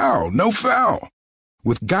 "No foul, no foul."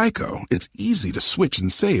 With Geico, it's easy to switch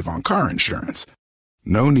and save on car insurance.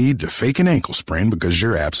 No need to fake an ankle sprain because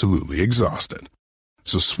you're absolutely exhausted.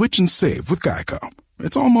 So switch and save with Geico.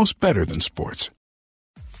 It's almost better than sports.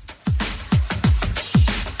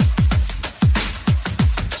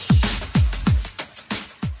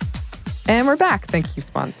 And we're back. Thank you,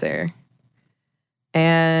 sponsor.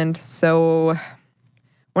 And so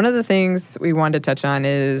one of the things we wanted to touch on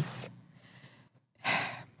is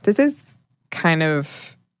this is kind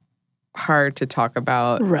of hard to talk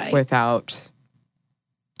about without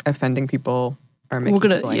offending people or making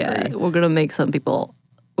people angry. We're gonna make some people,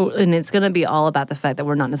 and it's gonna be all about the fact that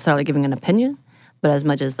we're not necessarily giving an opinion, but as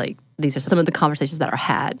much as like these are some of the conversations that are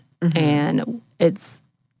had, and it's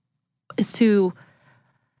to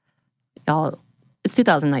y'all. It's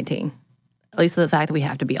 2019. At least the fact that we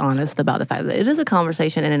have to be honest about the fact that it is a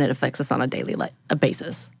conversation and it affects us on a daily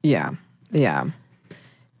basis. Yeah, yeah.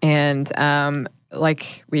 And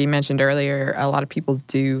like we mentioned earlier, a lot of people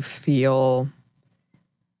do feel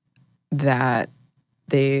that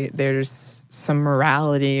there's some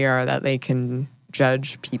morality or that they can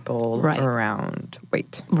judge people around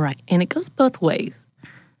weight. Right. And it goes both ways.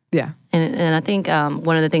 Yeah. And I think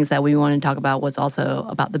one of the things that we wanted to talk about was also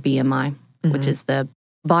about the BMI, which is the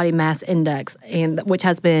body mass index, and which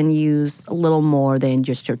has been used a little more than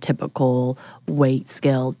just your typical weight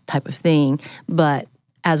scale type of thing. But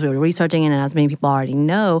as we were researching and as many people already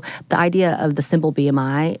know, the idea of the simple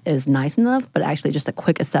BMI is nice enough, but actually just a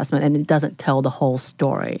quick assessment, and it doesn't tell the whole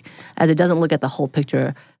story, as it doesn't look at the whole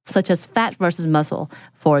picture, such as fat versus muscle.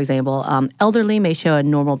 For example, elderly may show a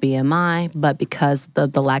normal BMI, but because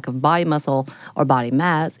of the lack of body muscle or body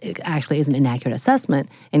mass, it actually is an inaccurate assessment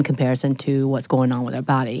in comparison to what's going on with their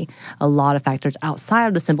body. A lot of factors outside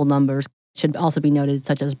of the simple numbers should also be noted,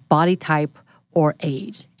 such as body type or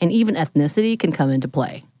age. And even ethnicity can come into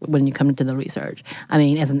play when you come into the research. I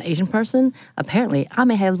mean, as an Asian person, apparently I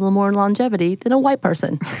may have a little more longevity than a white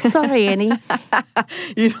person. Sorry, Annie.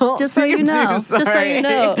 You don't Just so you know. Just so you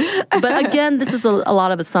know. But again, this is a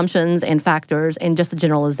lot of assumptions and factors and just a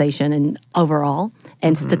generalization and overall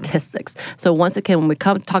and statistics. So once again, when we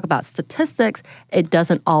talk about statistics, it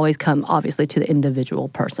doesn't always come obviously to the individual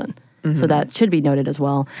person. So that should be noted as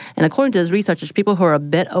well. And according to these researchers, people who are a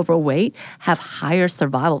bit overweight have higher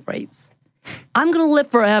survival rates. I'm going to live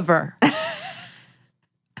forever.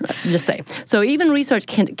 Just say. So even research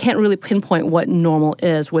can't really pinpoint what normal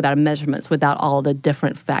is without measurements, without all the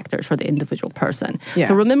different factors for the individual person. Yeah.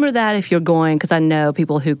 So remember that if you're going, because I know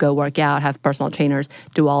people who go work out, have personal trainers,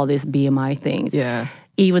 do all of these BMI things. Yeah.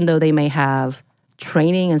 Even though they may have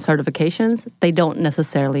training and certifications, they don't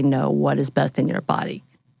necessarily know what is best in your body.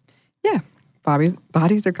 Yeah. Bodies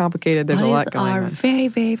are complicated. There's a lot going on. Bodies are very,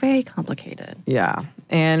 very, very complicated. Yeah.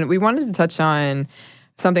 And we wanted to touch on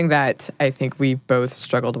something that I think we both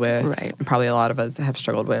struggled with, Right. and probably a lot of us have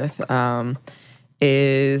struggled with,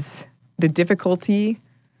 is the difficulty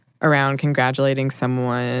around congratulating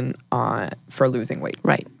someone for losing weight.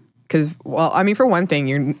 Right. Because, well, I mean, for one thing,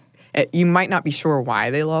 you might not be sure why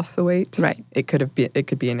they lost the weight. Right. It could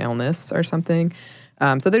be an illness or something.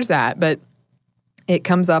 So there's that. But it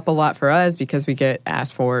comes up a lot for us because we get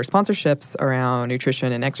asked for sponsorships around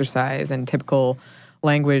nutrition and exercise, and typical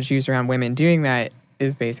language used around women doing that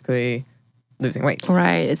is basically losing weight.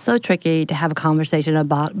 Right. It's so tricky to have a conversation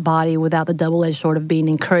about body without the double-edged sword of being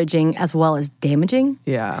encouraging as well as damaging.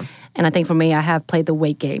 Yeah. And I think for me, I have played the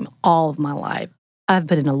weight game all of my life. I've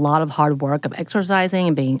put in a lot of hard work of exercising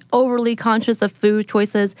and being overly conscious of food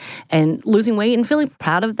choices and losing weight and feeling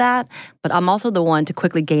proud of that. But I'm also the one to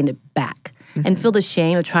quickly gain it back and feel the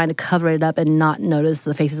shame of trying to cover it up and not notice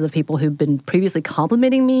the faces of people who've been previously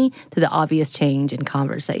complimenting me to the obvious change in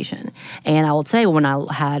conversation. And I will say when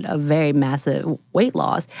I had a very massive weight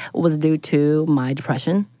loss, it was due to my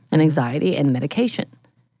depression and anxiety and medication.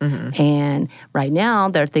 And right now,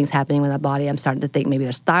 there are things happening with my body. I'm starting to think maybe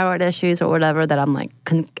there's thyroid issues or whatever that I'm like,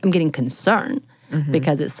 I'm getting concerned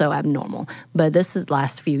because it's so abnormal. But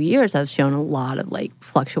last few years have shown a lot of like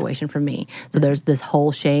fluctuation for me. So there's this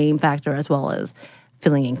whole shame factor as well as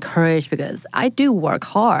feeling encouraged because I do work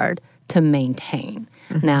hard to maintain.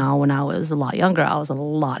 Now, when I was a lot younger, I was a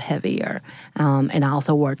lot heavier. And I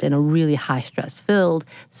also worked in a really high stress field.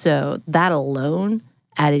 So that alone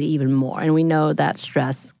added even more. And we know that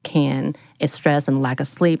stress and lack of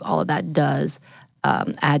sleep, all of that does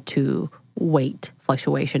add to weight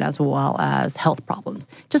fluctuation as well as health problems,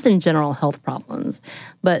 just in general health problems.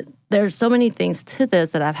 But there's so many things to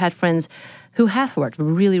this that I've had friends who have worked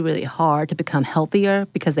really, really hard to become healthier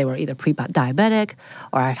because they were either pre-diabetic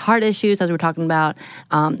or had heart issues, as we were talking about.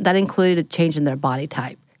 That included a change in their body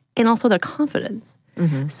type and also their confidence.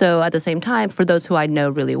 So at the same time, for those who I know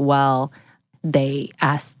really well, they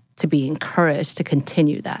ask to be encouraged to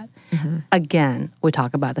continue that. Again, we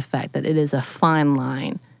talk about the fact that it is a fine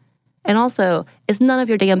line. And also, it's none of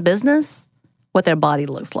your damn business what their body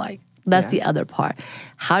looks like. That's the other part.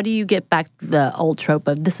 How do you get back the old trope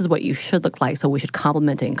of this is what you should look like, so we should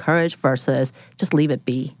compliment and encourage versus just leave it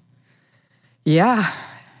be? Yeah.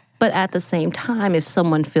 But at the same time, if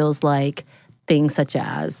someone feels like things such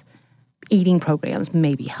as eating programs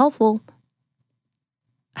may be helpful,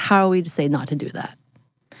 how are we to say not to do that?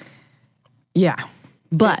 Yeah.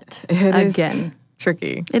 But again,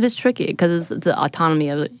 tricky. it is tricky because it's the autonomy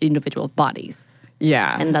of individual bodies.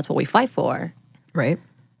 Yeah. And that's what we fight for. Right.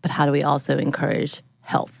 But how do we also encourage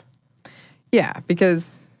health? Yeah,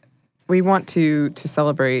 because we want to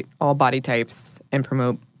celebrate all body types and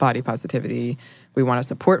promote body positivity. We want to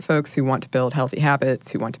support folks who want to build healthy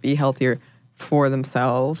habits, who want to be healthier for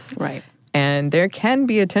themselves. Right. And there can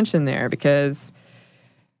be a tension there because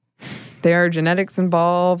there are genetics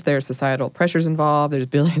involved, there's societal pressures involved, there's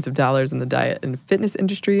billions of dollars in the diet and fitness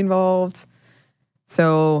industry involved.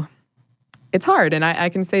 So it's hard. And I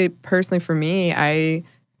can say personally for me, I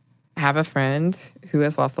have a friend who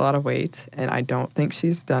has lost a lot of weight, and I don't think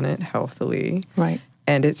she's done it healthily. Right.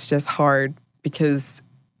 And it's just hard because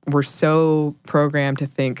we're so programmed to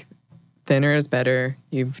think thinner is better,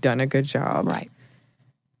 you've done a good job. Right.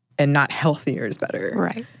 and not healthier is better.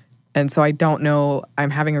 Right. And so I don't know.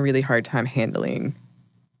 I'm having a really hard time handling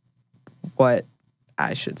what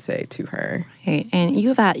I should say to her. Right. And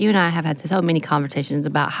you and I have had so many conversations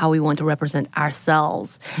about how we want to represent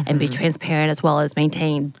ourselves and be transparent as well as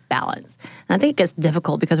maintain balance. And I think it gets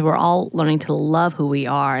difficult because we're all learning to love who we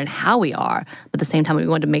are and how we are. But at the same time, we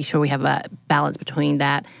want to make sure we have a balance between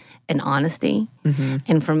that and honesty.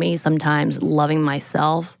 And for me, sometimes loving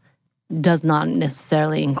myself does not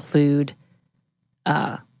necessarily include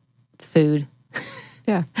food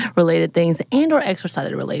related things and or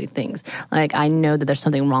exercise related things. Like, I know that there's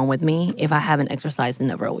something wrong with me if I haven't exercised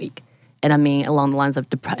in over a week. And I mean along the lines of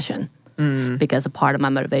depression. Because a part of my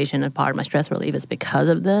motivation and part of my stress relief is because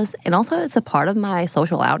of this. And also it's a part of my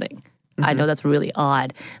social outing. I know that's really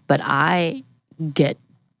odd, but I get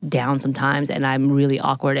down sometimes and I'm really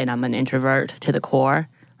awkward and I'm an introvert to the core.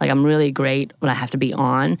 Like, I'm really great when I have to be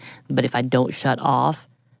on, but if I don't shut off,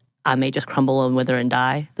 I may just crumble and wither and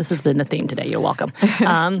die. This has been the theme today. You're welcome.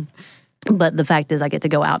 But the fact is I get to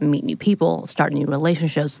go out and meet new people, start new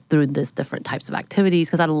relationships through this different types of activities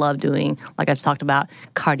because I love doing, like I've talked about,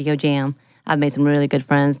 cardio jam. I've made some really good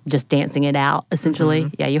friends just dancing it out,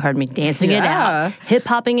 essentially. Yeah, you heard me. Dancing it out.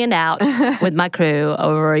 Hip-hopping it out with my crew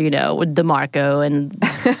over, with DeMarco. And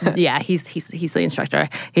yeah, he's the instructor.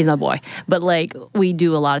 He's my boy. But, like, we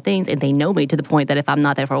do a lot of things, and they know me to the point that if I'm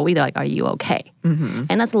not there for a week, they're like, are you okay?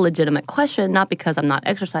 And that's a legitimate question, not because I'm not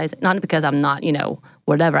exercising, not because I'm not,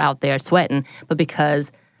 whatever out there sweating, but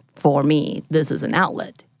because, for me, this is an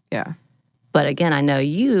outlet. Yeah. But, again, I know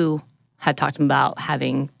you have talked about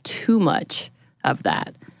having too much of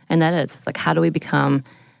that. And that is, like, how do we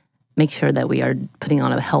make sure that we are putting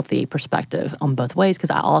on a healthy perspective on both ways?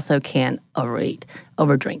 Because I also can't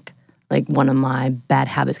overdrink. Like, one of my bad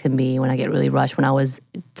habits can be when I get really rushed. When I was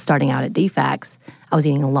starting out at DFACS, I was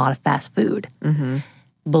eating a lot of fast food.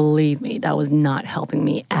 Believe me, that was not helping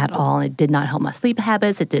me at all. It did not help my sleep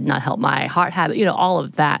habits. It did not help my heart habit, all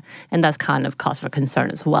of that. And that's kind of cause for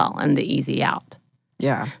concern as well, and the easy out.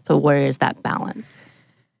 Yeah. So where is that balance?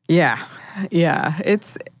 Yeah.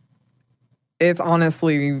 It's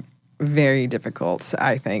honestly very difficult,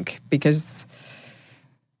 I think, because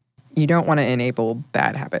you don't want to enable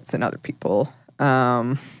bad habits in other people.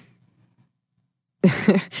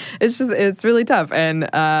 It's really tough. And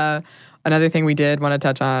another thing we did want to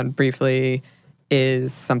touch on briefly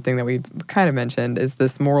is something that we've kind of mentioned, is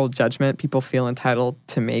this moral judgment people feel entitled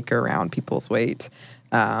to make around people's weight.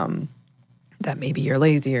 That maybe you're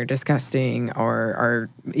lazy or disgusting,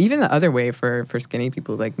 or even the other way for skinny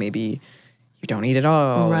people, like maybe you don't eat at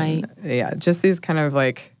all. Right. And, yeah, just these kind of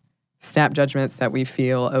like snap judgments that we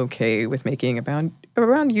feel okay with making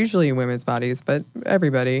around usually women's bodies, but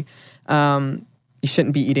everybody. You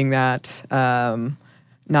shouldn't be eating that.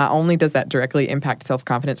 Not only does that directly impact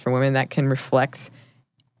self-confidence for women, that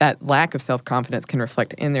lack of self-confidence can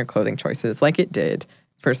reflect in their clothing choices, like it did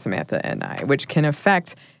for Samantha and I, which can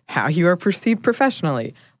affect how you are perceived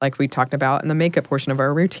professionally, like we talked about in the makeup portion of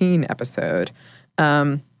our routine episode.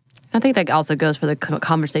 I think that also goes for the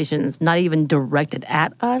conversations not even directed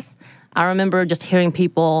at us. I remember just hearing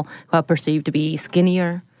people who are perceived to be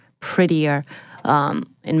skinnier, prettier,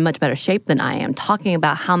 in much better shape than I am, talking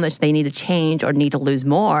about how much they need to change or need to lose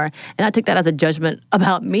more. And I took that as a judgment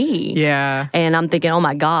about me. Yeah. And I'm thinking, oh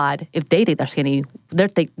my God, if they think they're skinny, they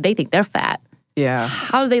think they're fat. Yeah.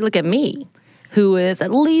 How do they look at me, who is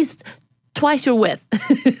at least twice your width?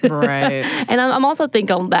 Right. And I'm also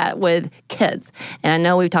thinking that with kids. And I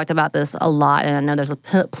know we've talked about this a lot, and I know there's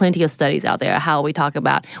plenty of studies out there how we talk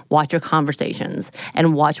about watch your conversations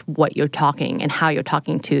and watch what you're talking and how you're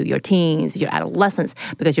talking to your teens, your adolescents,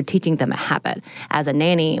 because you're teaching them a habit. As a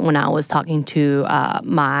nanny, when I was talking to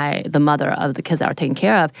the mother of the kids that I were taking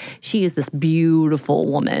care of, she is this beautiful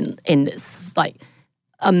woman and it's like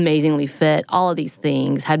amazingly fit, all of these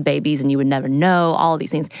things, had babies and you would never know, all of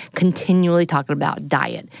these things, continually talking about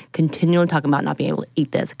diet, continually talking about not being able to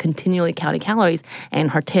eat this, continually counting calories.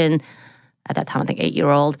 And her 10, at that time I think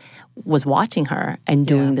 8-year-old, was watching her and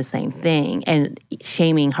doing the same thing and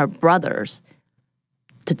shaming her brothers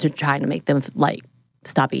to try to make them like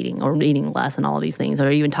stop eating or eating less and all of these things,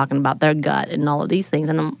 or even talking about their gut and all of these things.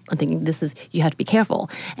 And I'm thinking, you have to be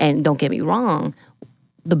careful. And don't get me wrong,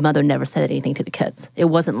 the mother never said anything to the kids. It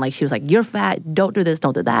wasn't like she was like, you're fat, don't do this,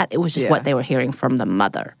 don't do that. It was just what they were hearing from the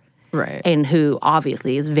mother. Right. And who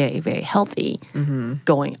obviously is very, very healthy,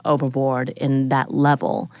 going overboard in that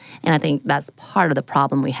level. And I think that's part of the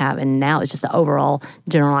problem we have. And now it's just the overall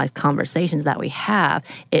generalized conversations that we have.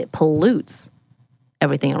 It pollutes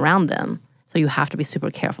everything around them. So you have to be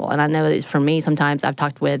super careful. And I know that for me, sometimes I've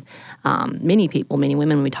talked with many people, many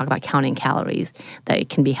women, when we talk about counting calories, that it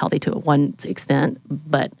can be healthy to one extent,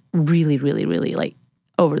 but really, really, really like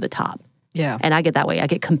over the top. Yeah. And I get that way. I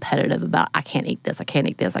get competitive about, I can't eat this, I can't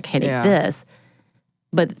eat this, I can't eat this.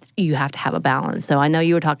 But you have to have a balance. So I know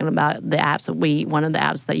you were talking about the apps that one of the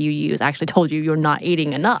apps that you use actually told you you're not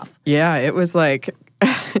eating enough. Yeah, it was like,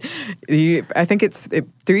 I think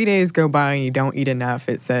 3 days go by and you don't eat enough.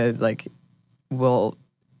 It said like,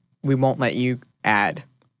 we won't let you add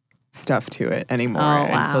stuff to it anymore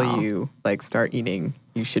until you like start eating.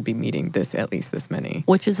 You should be meeting at least this many.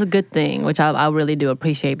 Which is a good thing, which I really do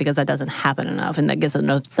appreciate because that doesn't happen enough and that gets an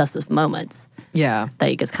obsessive moments. Yeah. That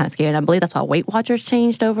gets kind of scary. And I believe that's why Weight Watchers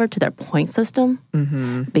changed over to their point system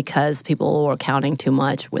because people were counting too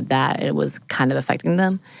much with that. It was kind of affecting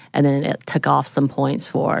them. And then it took off some points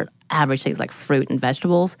for average things like fruit and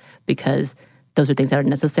vegetables because those are things that are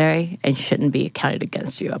necessary and shouldn't be counted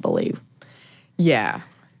against you, I believe. Yeah.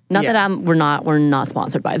 Not that we're not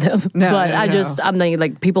sponsored by them. I'm thinking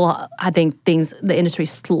like people, I think the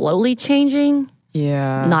industry's slowly changing.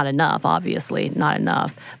 Yeah. Not enough, obviously, not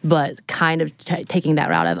enough. But kind of taking that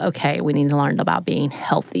route of, okay, we need to learn about being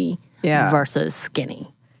healthy versus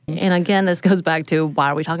skinny. And again, this goes back to why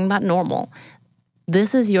are we talking about normal?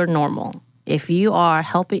 This is your normal. If you are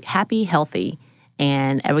happy, healthy,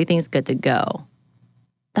 and everything's good to go,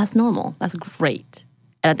 that's normal. That's great.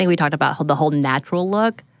 And I think we talked about the whole natural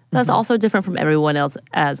look. That's also different from everyone else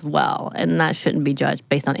as well. And that shouldn't be judged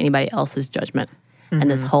based on anybody else's judgment.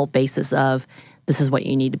 And this whole basis of this is what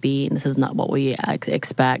you need to be and this is not what we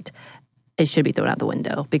expect, it should be thrown out the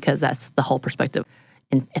window because that's the whole perspective.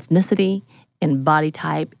 In ethnicity, in body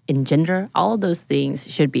type, in gender, all of those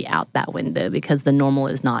things should be out that window because the normal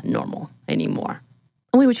is not normal anymore.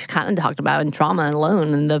 And we kind of talked about in trauma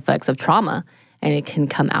alone and the effects of trauma, and it can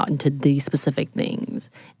come out into these specific things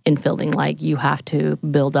in feeling like you have to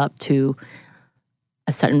build up to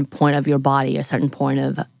a certain point of your body, a certain point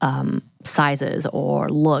of sizes or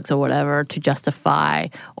looks or whatever to justify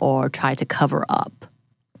or try to cover up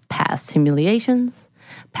past humiliations,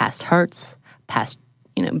 past hurts, past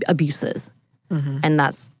abuses. And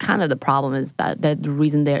that's kind of the problem is that the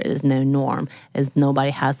reason there is no norm is nobody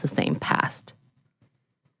has the same past.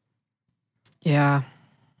 Yeah.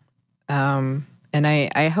 And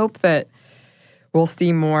I hope that we'll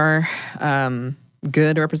see more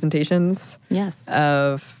good representations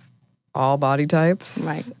of all body types.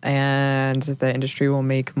 Right. And the industry will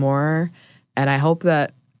make more. And I hope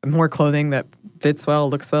that more clothing that fits well,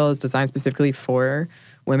 looks well, is designed specifically for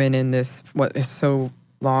women in this, what has so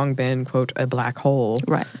long been, quote, a black hole.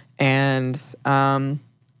 Right. And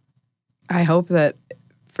I hope that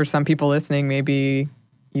for some people listening, maybe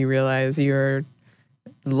you realize you're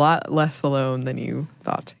a lot less alone than you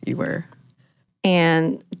thought you were.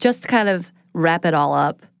 And just to kind of wrap it all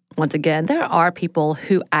up, once again, there are people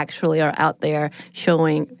who actually are out there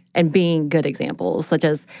showing and being good examples, such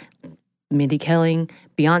as Mindy Kaling,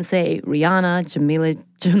 Beyonce, Rihanna,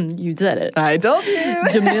 you said it. I told you.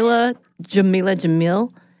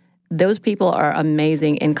 Jamil. Those people are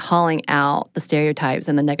amazing in calling out the stereotypes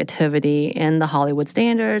and the negativity in the Hollywood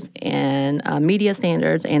standards and media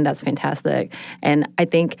standards, and that's fantastic. And I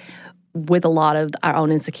think with a lot of our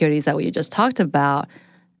own insecurities that we just talked about,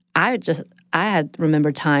 I had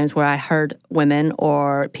remembered times where I heard women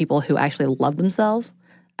or people who actually love themselves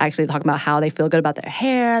actually talking about how they feel good about their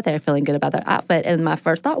hair, they're feeling good about their outfit. And my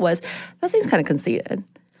first thought was, that seems kind of conceited.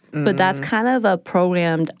 But that's kind of a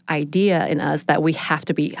programmed idea in us that we have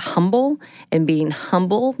to be humble. And being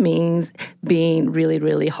humble means being really,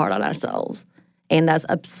 really hard on ourselves. And that's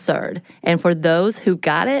absurd. And for those who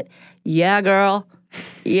got it, yeah, girl.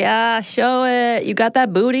 Yeah, show it. You got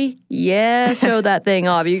that booty? Yeah, show that thing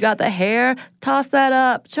off. You got the hair? Toss that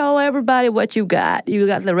up. Show everybody what you got. You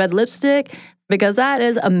got the red lipstick? Because that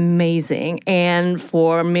is amazing. And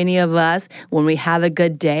for many of us, when we have a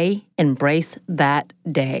good day, embrace that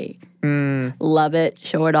day. Love it.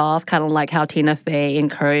 Show it off. Kind of like how Tina Fey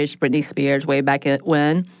encouraged Britney Spears way back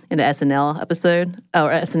when in the SNL episode or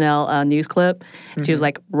SNL news clip. She was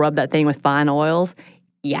like, rub that thing with fine oils.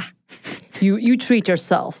 Yeah. You treat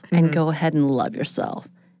yourself and go ahead and love yourself.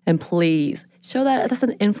 And please, show that's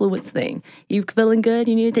an influence thing. You feeling good?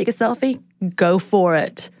 You need to take a selfie? Go for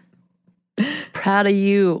it. Proud of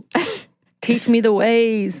you. Teach me the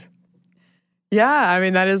ways. Yeah, I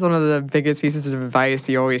mean, that is one of the biggest pieces of advice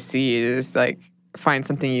you always see is like find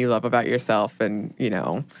something you love about yourself and,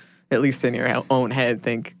 at least in your own head,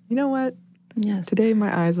 think, you know what? Yes. Today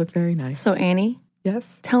my eyes look very nice. So, Annie.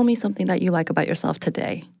 Yes? Tell me something that you like about yourself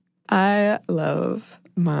today. I love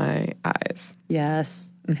my eyes. Yes.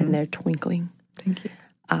 and they're twinkling. Thank you.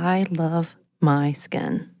 I love my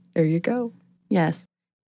skin. There you go. Yes.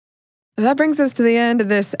 That brings us to the end of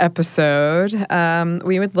this episode.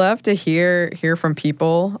 We would love to hear from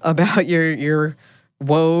people about your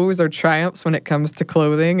woes or triumphs when it comes to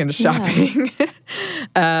clothing and shopping.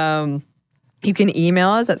 You can email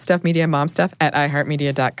us at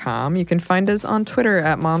stuffmediamomstuff@iheartmedia.com. You can find us on Twitter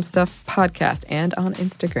at momstuffpodcast and on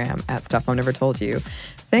Instagram at Stuff Mom Never Told You.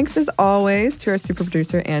 Thanks as always to our super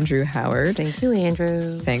producer, Andrew Howard. Thank you,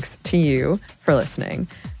 Andrew. Thanks to you for listening.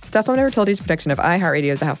 Stuff Mom Never Told You is a production of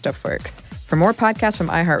iHeartRadio, is How Stuff Works. For more podcasts from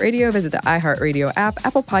iHeartRadio, visit the iHeartRadio app,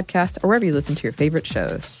 Apple Podcasts, or wherever you listen to your favorite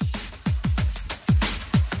shows.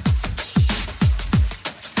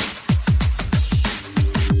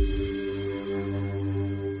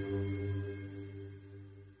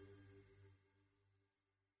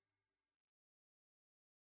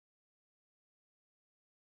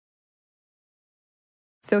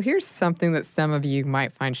 So here's something that some of you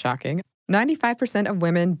might find shocking. 95% of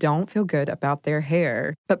women don't feel good about their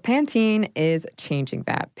hair, but Pantene is changing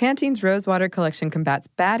that. Pantene's Rosewater collection combats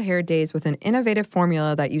bad hair days with an innovative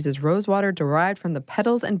formula that uses rosewater derived from the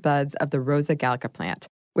petals and buds of the Rosa gallica plant.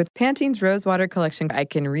 With Pantene's Rosewater collection, I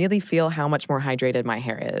can really feel how much more hydrated my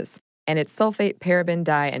hair is. And it's sulfate, paraben,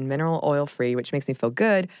 dye, and mineral oil free, which makes me feel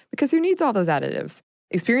good because who needs all those additives?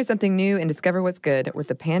 Experience something new and discover what's good with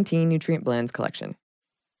the Pantene Nutrient Blends collection.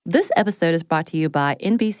 This episode is brought to you by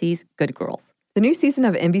NBC's Good Girls. The new season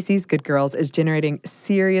of NBC's Good Girls is generating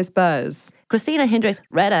serious buzz. Christina Hendricks,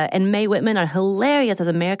 Retta, and Mae Whitman are hilarious as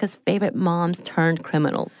America's favorite moms turned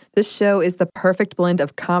criminals. This show is the perfect blend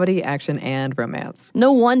of comedy, action, and romance.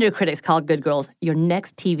 No wonder critics call Good Girls your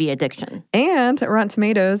next TV addiction. And Rotten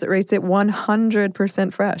Tomatoes rates it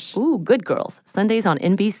 100% fresh. Ooh, Good Girls, Sundays on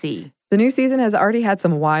NBC. The new season has already had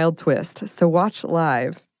some wild twists, so watch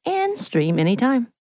live. And stream anytime.